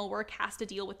fictional work has to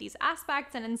deal with these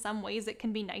aspects, and in some ways it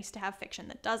can be nice to have fiction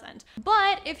that doesn't.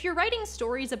 But if you're writing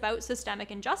stories about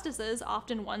systemic injustices,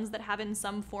 often ones that have in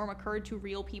some form occurred to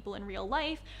real people in real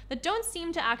life, that don't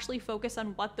seem to actually focus on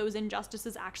what those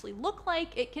injustices actually look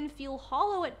like, it can feel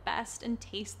hollow at best and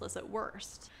tasteless at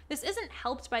worst. This isn't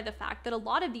helped by the fact that a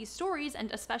lot of these stories,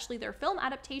 and especially their film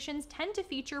adaptations, tend to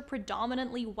feature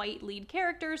predominantly white lead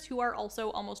characters who are also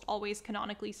almost always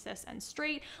canonically cis and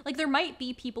straight. Like, there might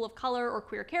be people of color or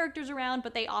queer characters around,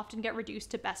 but they often get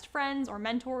reduced to best friends or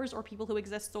mentors or people who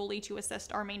exist solely to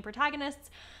assist our main protagonists.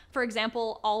 For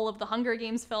example, all of the Hunger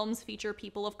Games films feature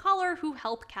people of color who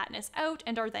help Katniss out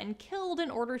and are then killed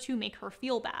in order to make her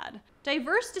feel bad.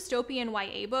 Diverse dystopian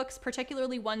YA books,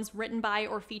 particularly ones written by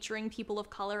or featuring people of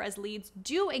color as leads,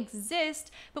 do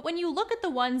exist, but when you look at the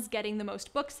ones getting the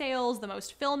most book sales, the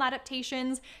most film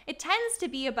adaptations, it tends to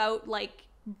be about, like,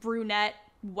 brunette,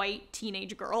 white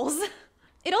teenage girls.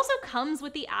 It also comes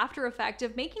with the after effect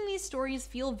of making these stories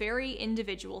feel very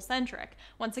individual-centric.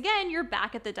 Once again, you're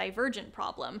back at the Divergent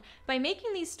problem. By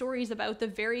making these stories about the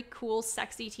very cool,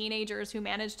 sexy teenagers who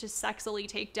manage to sexily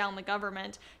take down the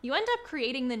government, you end up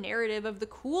creating the narrative of the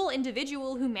cool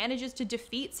individual who manages to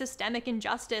defeat systemic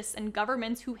injustice and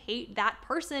governments who hate that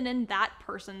person and that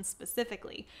person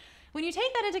specifically. When you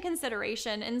take that into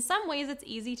consideration, in some ways it's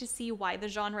easy to see why the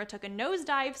genre took a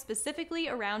nosedive specifically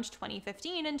around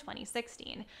 2015 and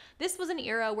 2016. This was an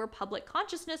era where public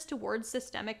consciousness towards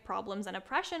systemic problems and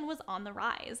oppression was on the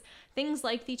rise. Things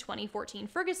like the 2014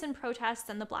 Ferguson protests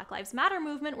and the Black Lives Matter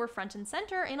movement were front and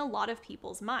center in a lot of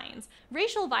people's minds.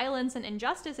 Racial violence and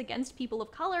injustice against people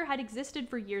of color had existed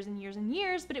for years and years and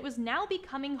years, but it was now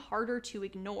becoming harder to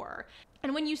ignore.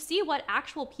 And when you see what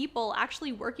actual people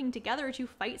actually working together to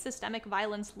fight systemic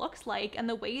violence looks like, and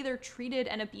the way they're treated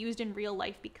and abused in real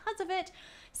life because of it,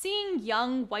 seeing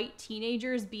young white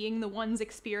teenagers being the ones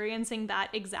experiencing that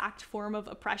exact form of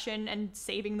oppression and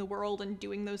saving the world and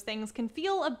doing those things can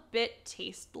feel a bit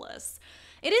tasteless.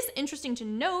 It is interesting to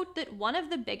note that one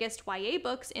of the biggest YA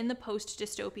books in the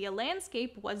post-dystopia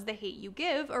landscape was The Hate You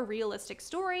Give, a realistic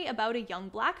story about a young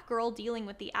black girl dealing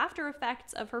with the after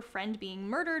effects of her friend being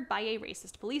murdered by a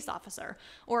racist police officer.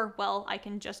 Or, well, I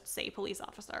can just say police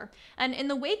officer. And in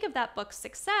the wake of that book's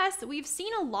success, we've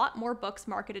seen a lot more books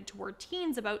marketed toward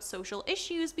teens about social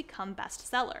issues become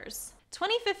bestsellers.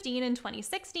 2015 and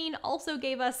 2016 also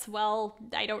gave us, well,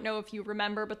 I don't know if you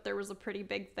remember, but there was a pretty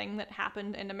big thing that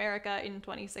happened in America in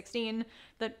 2016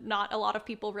 that not a lot of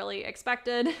people really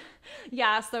expected.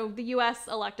 Yeah, so the US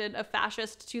elected a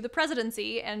fascist to the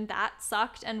presidency, and that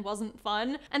sucked and wasn't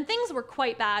fun. And things were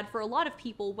quite bad for a lot of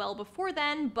people well before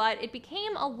then, but it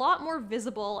became a lot more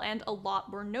visible and a lot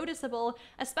more noticeable,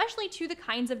 especially to the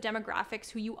kinds of demographics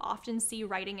who you often see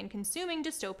writing and consuming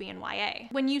dystopian YA.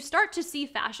 When you start to see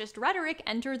fascist rhetoric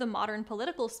enter the modern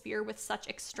political sphere with such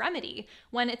extremity,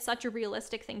 when it's such a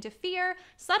realistic thing to fear,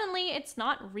 suddenly it's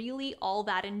not really all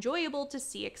that enjoyable to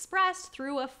see expressed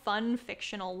through a fun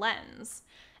fictional lens.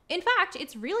 In fact,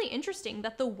 it's really interesting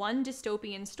that the one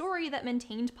dystopian story that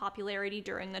maintained popularity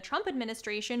during the Trump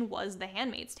administration was The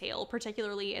Handmaid's Tale,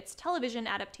 particularly its television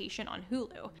adaptation on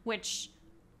Hulu, which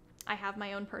I have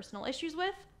my own personal issues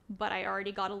with, but I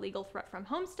already got a legal threat from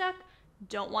Homestuck.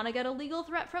 Don't want to get a legal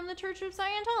threat from the Church of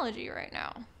Scientology right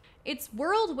now. Its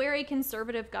world where a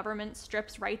conservative government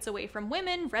strips rights away from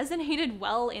women resonated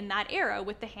well in that era,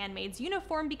 with the handmaid's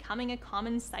uniform becoming a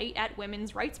common sight at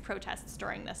women's rights protests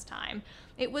during this time.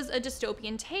 It was a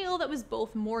dystopian tale that was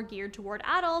both more geared toward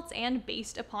adults and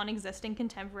based upon existing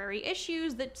contemporary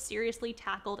issues that seriously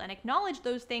tackled and acknowledged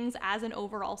those things as an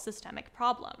overall systemic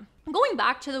problem. Going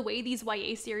back to the way these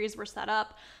YA series were set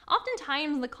up,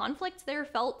 oftentimes the conflicts there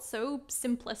felt so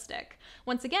simplistic.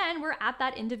 Once again, we're at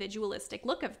that individualistic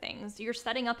look of things. You're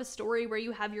setting up a story where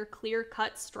you have your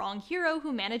clear-cut, strong hero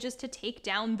who manages to take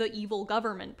down the evil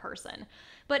government person.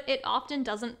 But it often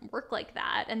doesn't work like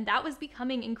that, and that was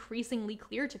becoming increasingly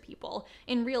clear to people.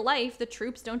 In real life, the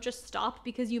troops don't just stop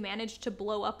because you managed to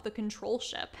blow up the control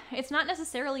ship. It's not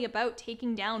necessarily about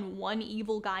taking down one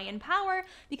evil guy in power,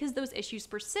 because those issues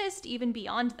persist even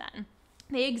beyond then.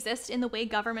 They exist in the way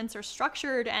governments are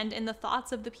structured and in the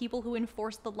thoughts of the people who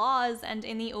enforce the laws and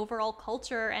in the overall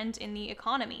culture and in the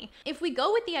economy. If we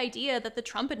go with the idea that the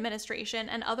Trump administration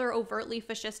and other overtly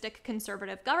fascistic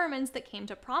conservative governments that came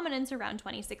to prominence around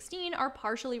 2016 are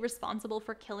partially responsible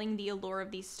for killing the allure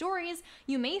of these stories,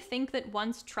 you may think that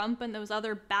once Trump and those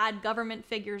other bad government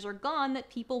figures are gone, that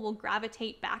people will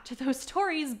gravitate back to those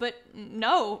stories, but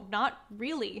no, not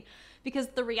really. Because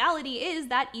the reality is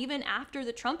that even after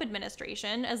the Trump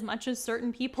administration, as much as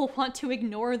certain people want to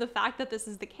ignore the fact that this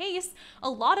is the case, a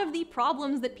lot of the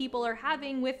problems that people are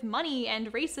having with money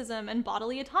and racism and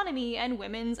bodily autonomy and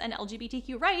women's and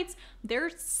LGBTQ rights,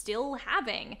 they're still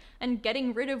having. And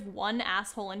getting rid of one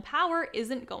asshole in power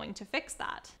isn't going to fix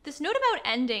that. This note about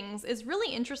endings is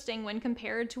really interesting when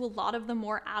compared to a lot of the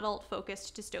more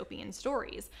adult-focused dystopian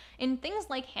stories. In things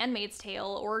like Handmaid's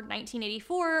Tale or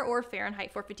 1984 or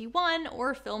Fahrenheit 451,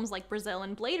 or films like Brazil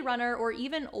and Blade Runner, or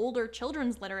even older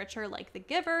children's literature like The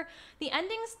Giver, the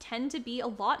endings tend to be a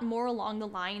lot more along the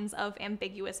lines of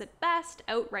ambiguous at best,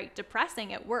 outright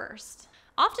depressing at worst.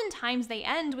 Oftentimes they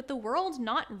end with the world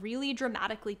not really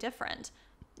dramatically different.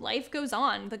 Life goes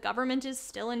on, the government is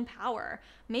still in power.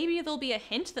 Maybe there'll be a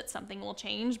hint that something will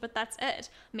change, but that's it.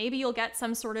 Maybe you'll get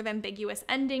some sort of ambiguous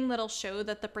ending that'll show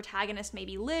that the protagonist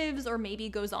maybe lives or maybe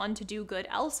goes on to do good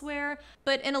elsewhere.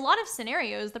 But in a lot of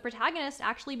scenarios, the protagonist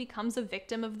actually becomes a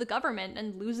victim of the government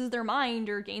and loses their mind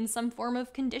or gains some form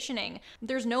of conditioning.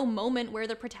 There's no moment where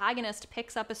the protagonist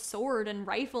picks up a sword and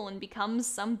rifle and becomes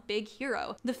some big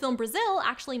hero. The film Brazil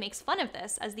actually makes fun of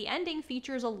this, as the ending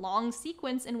features a long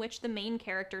sequence in which the main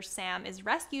character Sam is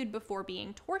rescued before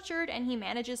being tortured, and he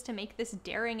manages to make this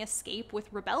daring escape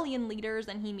with rebellion leaders,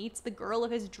 and he meets the girl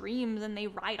of his dreams and they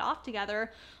ride off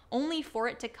together, only for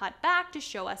it to cut back to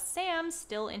show us Sam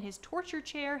still in his torture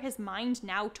chair, his mind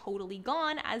now totally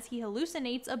gone as he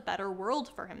hallucinates a better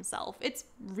world for himself. It's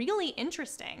really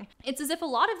interesting. It's as if a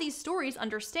lot of these stories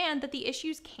understand that the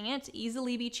issues can't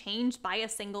easily be changed by a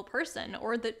single person,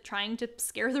 or that trying to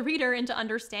scare the reader into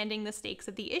understanding the stakes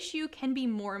of the issue can be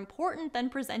more important than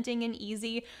presenting an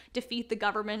easy defeat the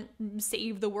government,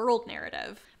 save the world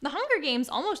narrative. The Hunger Games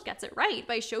almost gets it right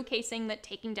by showcasing that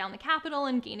taking down the Capitol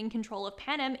and gaining control of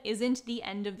Panem isn't the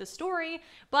end of the story,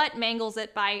 but mangles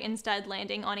it by instead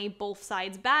landing on a both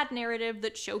sides bad narrative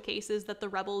that showcases that the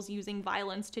rebels using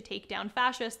violence to take down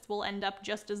fascists will end up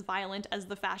just as violent as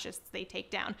the fascists they take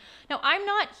down. Now, I'm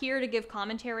not here to give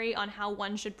commentary on how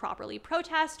one should properly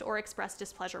protest or express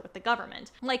displeasure with the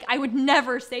government. Like, I would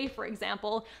never say, for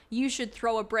example, you should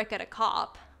throw a brick at a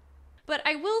cop. But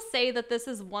I will say that this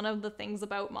is one of the things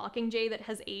about Mockingjay that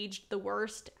has aged the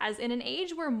worst, as in an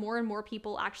age where more and more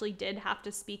people actually did have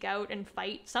to speak out and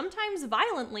fight, sometimes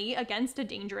violently, against a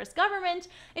dangerous government,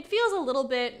 it feels a little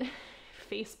bit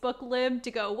Facebook lib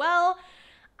to go, well,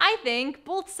 I think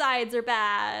both sides are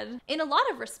bad. In a lot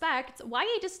of respects,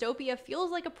 YA dystopia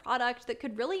feels like a product that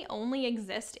could really only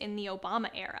exist in the Obama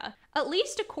era. At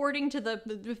least according to the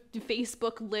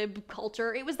Facebook lib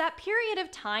culture, it was that period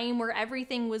of time where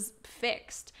everything was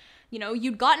fixed. You know,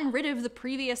 you'd gotten rid of the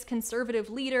previous conservative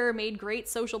leader, made great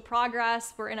social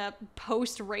progress, we're in a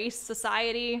post-race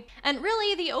society. And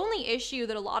really, the only issue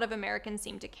that a lot of Americans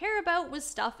seemed to care about was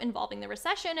stuff involving the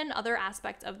recession and other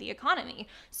aspects of the economy.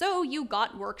 So you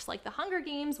got works like The Hunger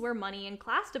Games, where money and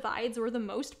class divides were the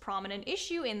most prominent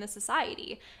issue in the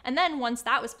society. And then once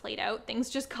that was played out, things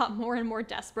just got more and more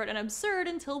desperate and absurd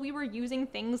until we were using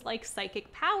things like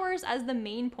psychic powers as the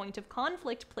main point of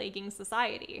conflict plaguing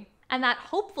society. And that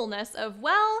hopefulness of,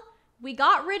 well, We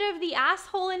got rid of the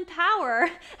asshole in power,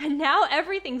 and now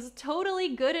everything's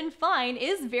totally good and fine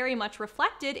is very much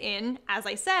reflected in, as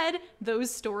I said,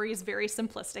 those stories' very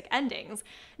simplistic endings.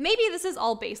 Maybe this is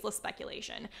all baseless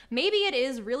speculation. Maybe it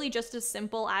is really just as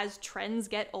simple as trends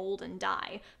get old and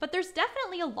die. But there's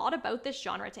definitely a lot about this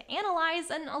genre to analyze,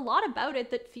 and a lot about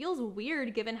it that feels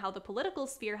weird given how the political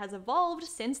sphere has evolved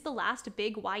since the last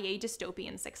big YA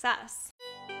dystopian success.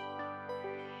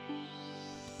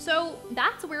 So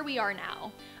that's where we are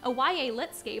now. A YA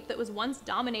litscape that was once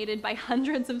dominated by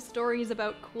hundreds of stories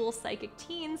about cool psychic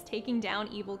teens taking down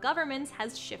evil governments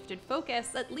has shifted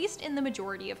focus, at least in the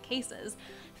majority of cases.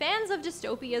 Fans of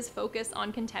dystopia's focus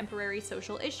on contemporary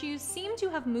social issues seem to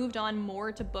have moved on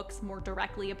more to books more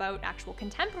directly about actual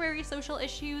contemporary social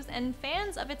issues, and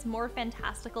fans of its more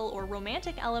fantastical or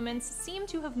romantic elements seem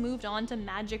to have moved on to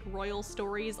magic royal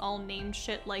stories all named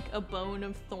shit like A Bone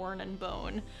of Thorn and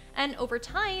Bone. And over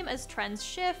time, as trends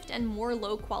shift and more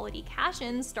low-quality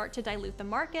cash-ins start to dilute the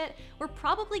market, we're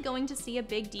probably going to see a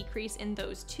big decrease in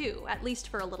those too, at least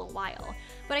for a little while.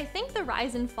 But I think the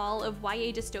rise and fall of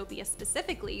YA dystopia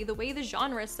specifically, the way the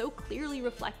genre so clearly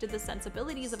reflected the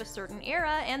sensibilities of a certain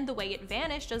era and the way it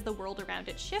vanished as the world around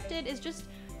it shifted, is just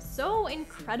so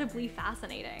incredibly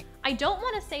fascinating. I don't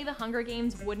want to say The Hunger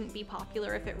Games wouldn't be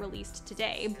popular if it released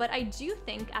today, but I do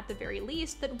think at the very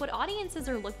least that what audiences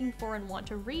are looking for and want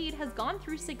to read has gone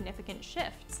through significant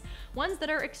shifts, ones that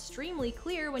are extremely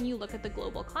clear when you look at the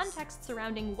global context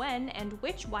surrounding when and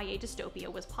which YA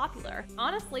dystopia was popular.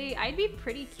 Honestly, I'd be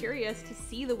pretty curious to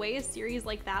see the way a series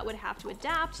like that would have to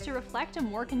adapt to reflect a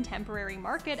more contemporary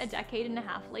market a decade and a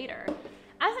half later.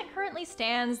 As it currently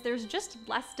stands, there's just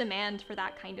less demand for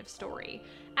that kind of story.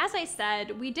 As I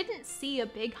said, we didn't see a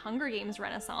big Hunger Games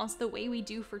renaissance the way we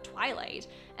do for Twilight,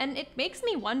 and it makes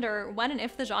me wonder when and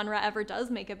if the genre ever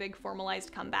does make a big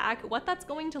formalized comeback, what that's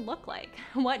going to look like,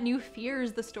 what new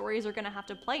fears the stories are gonna have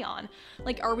to play on.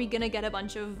 Like, are we gonna get a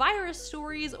bunch of virus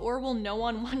stories, or will no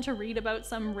one want to read about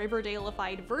some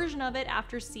Riverdale-ified version of it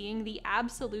after seeing the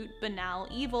absolute banal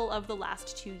evil of the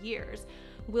last 2 years?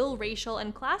 Will racial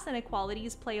and class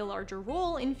inequalities play a larger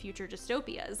role in future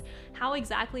dystopias? How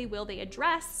exactly will they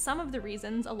address some of the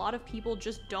reasons a lot of people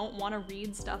just don't want to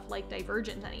read stuff like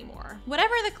Divergent anymore?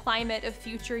 Whatever the climate of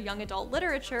future young adult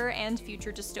literature and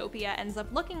future dystopia ends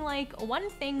up looking like, one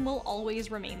thing will always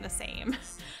remain the same.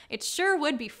 It sure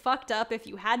would be fucked up if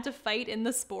you had to fight in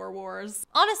the Spore Wars.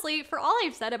 Honestly, for all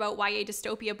I've said about YA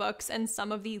dystopia books and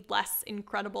some of the less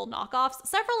incredible knockoffs,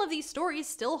 several of these stories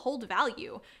still hold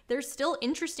value. They're still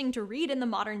interesting to read in the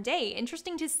modern day,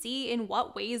 interesting to see in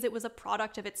what ways it was a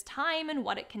product of its time and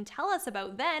what it can tell us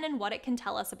about then and what it can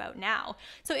tell us about now.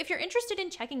 So if you're interested in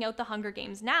checking out The Hunger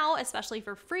Games now, especially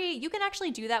for free, you can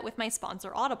actually do that with my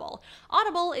sponsor Audible.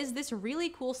 Audible is this really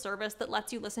cool service that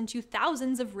lets you listen to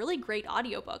thousands of really great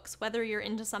audiobooks, whether you're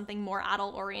into something more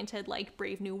adult-oriented like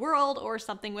Brave New World or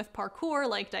something with parkour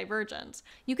like Divergent.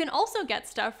 You can also get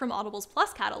stuff from Audible's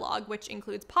Plus catalog, which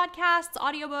includes podcasts,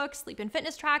 audiobooks, sleep and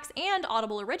fitness tracks, and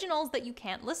Audible originals that you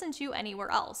can't listen to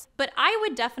anywhere else. But I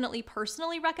would definitely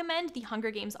personally recommend the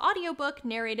Hunger Games audiobook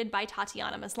narrated by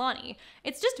Tatiana Maslany.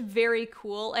 It's just very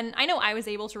cool, and I know I was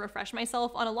able to refresh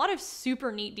myself on a lot of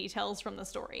super neat details from the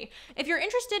story. If you're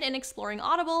interested in exploring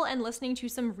Audible and listening to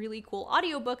some really cool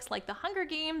audiobooks like The Hunger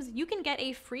Games, you can get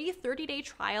a free 30-day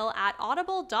trial at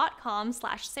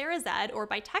audible.com/SarahZ or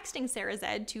by texting Sarah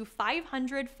Z to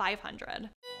 500-500.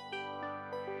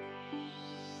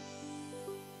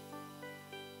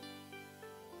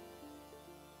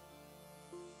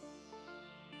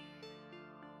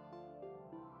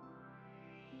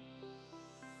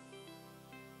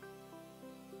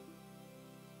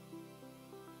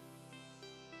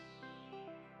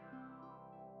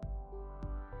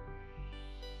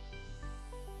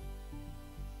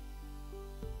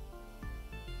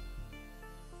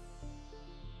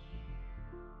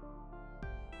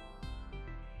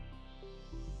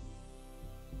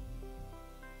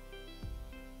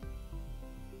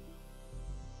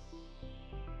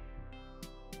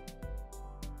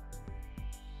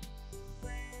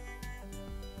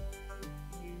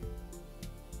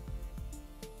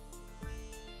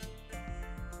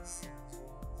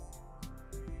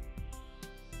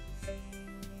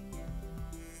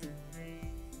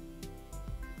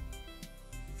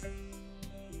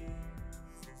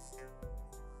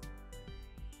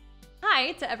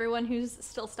 Hi to everyone who's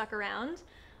still stuck around.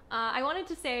 I wanted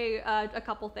to say a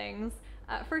couple things.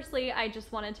 Firstly, I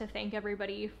just wanted to thank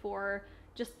everybody for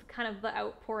just kind of the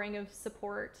outpouring of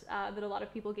support that a lot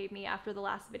of people gave me after the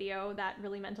last video. That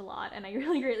really meant a lot, and I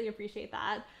really greatly appreciate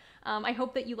that. I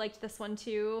hope that you liked this one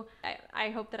too. I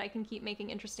hope that I can keep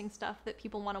making interesting stuff that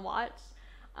people want to watch.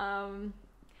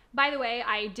 By the way,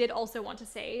 I did also want to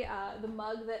say the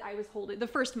mug that I was holding, the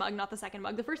first mug, not the second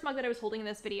mug, the first mug that I was holding in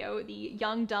this video, the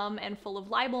Young, Dumb, and Full of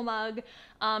Libel mug.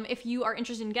 If you are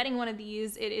interested in getting one of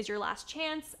these, it is your last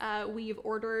chance. We've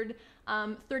ordered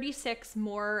 36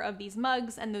 more of these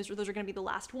mugs, and those are going to be the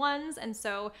last ones. And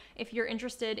so if you're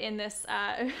interested in this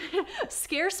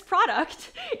scarce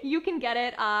product, you can get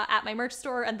it at my merch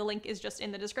store, and the link is just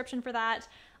in the description for that.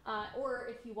 Or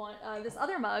if you want this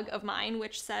other mug of mine,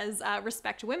 which says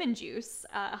Respect Women Juice,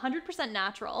 100%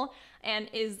 natural, and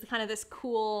is kind of this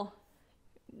cool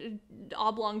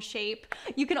oblong shape.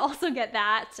 You can also get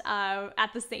that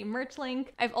at the same merch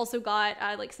link. I've also got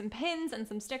like some pins and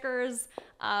some stickers,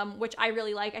 which I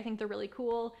really like. I think they're really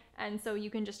cool. And so you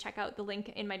can just check out the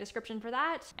link in my description for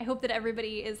that. I hope that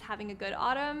everybody is having a good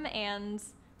autumn, and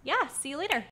yeah, see you later.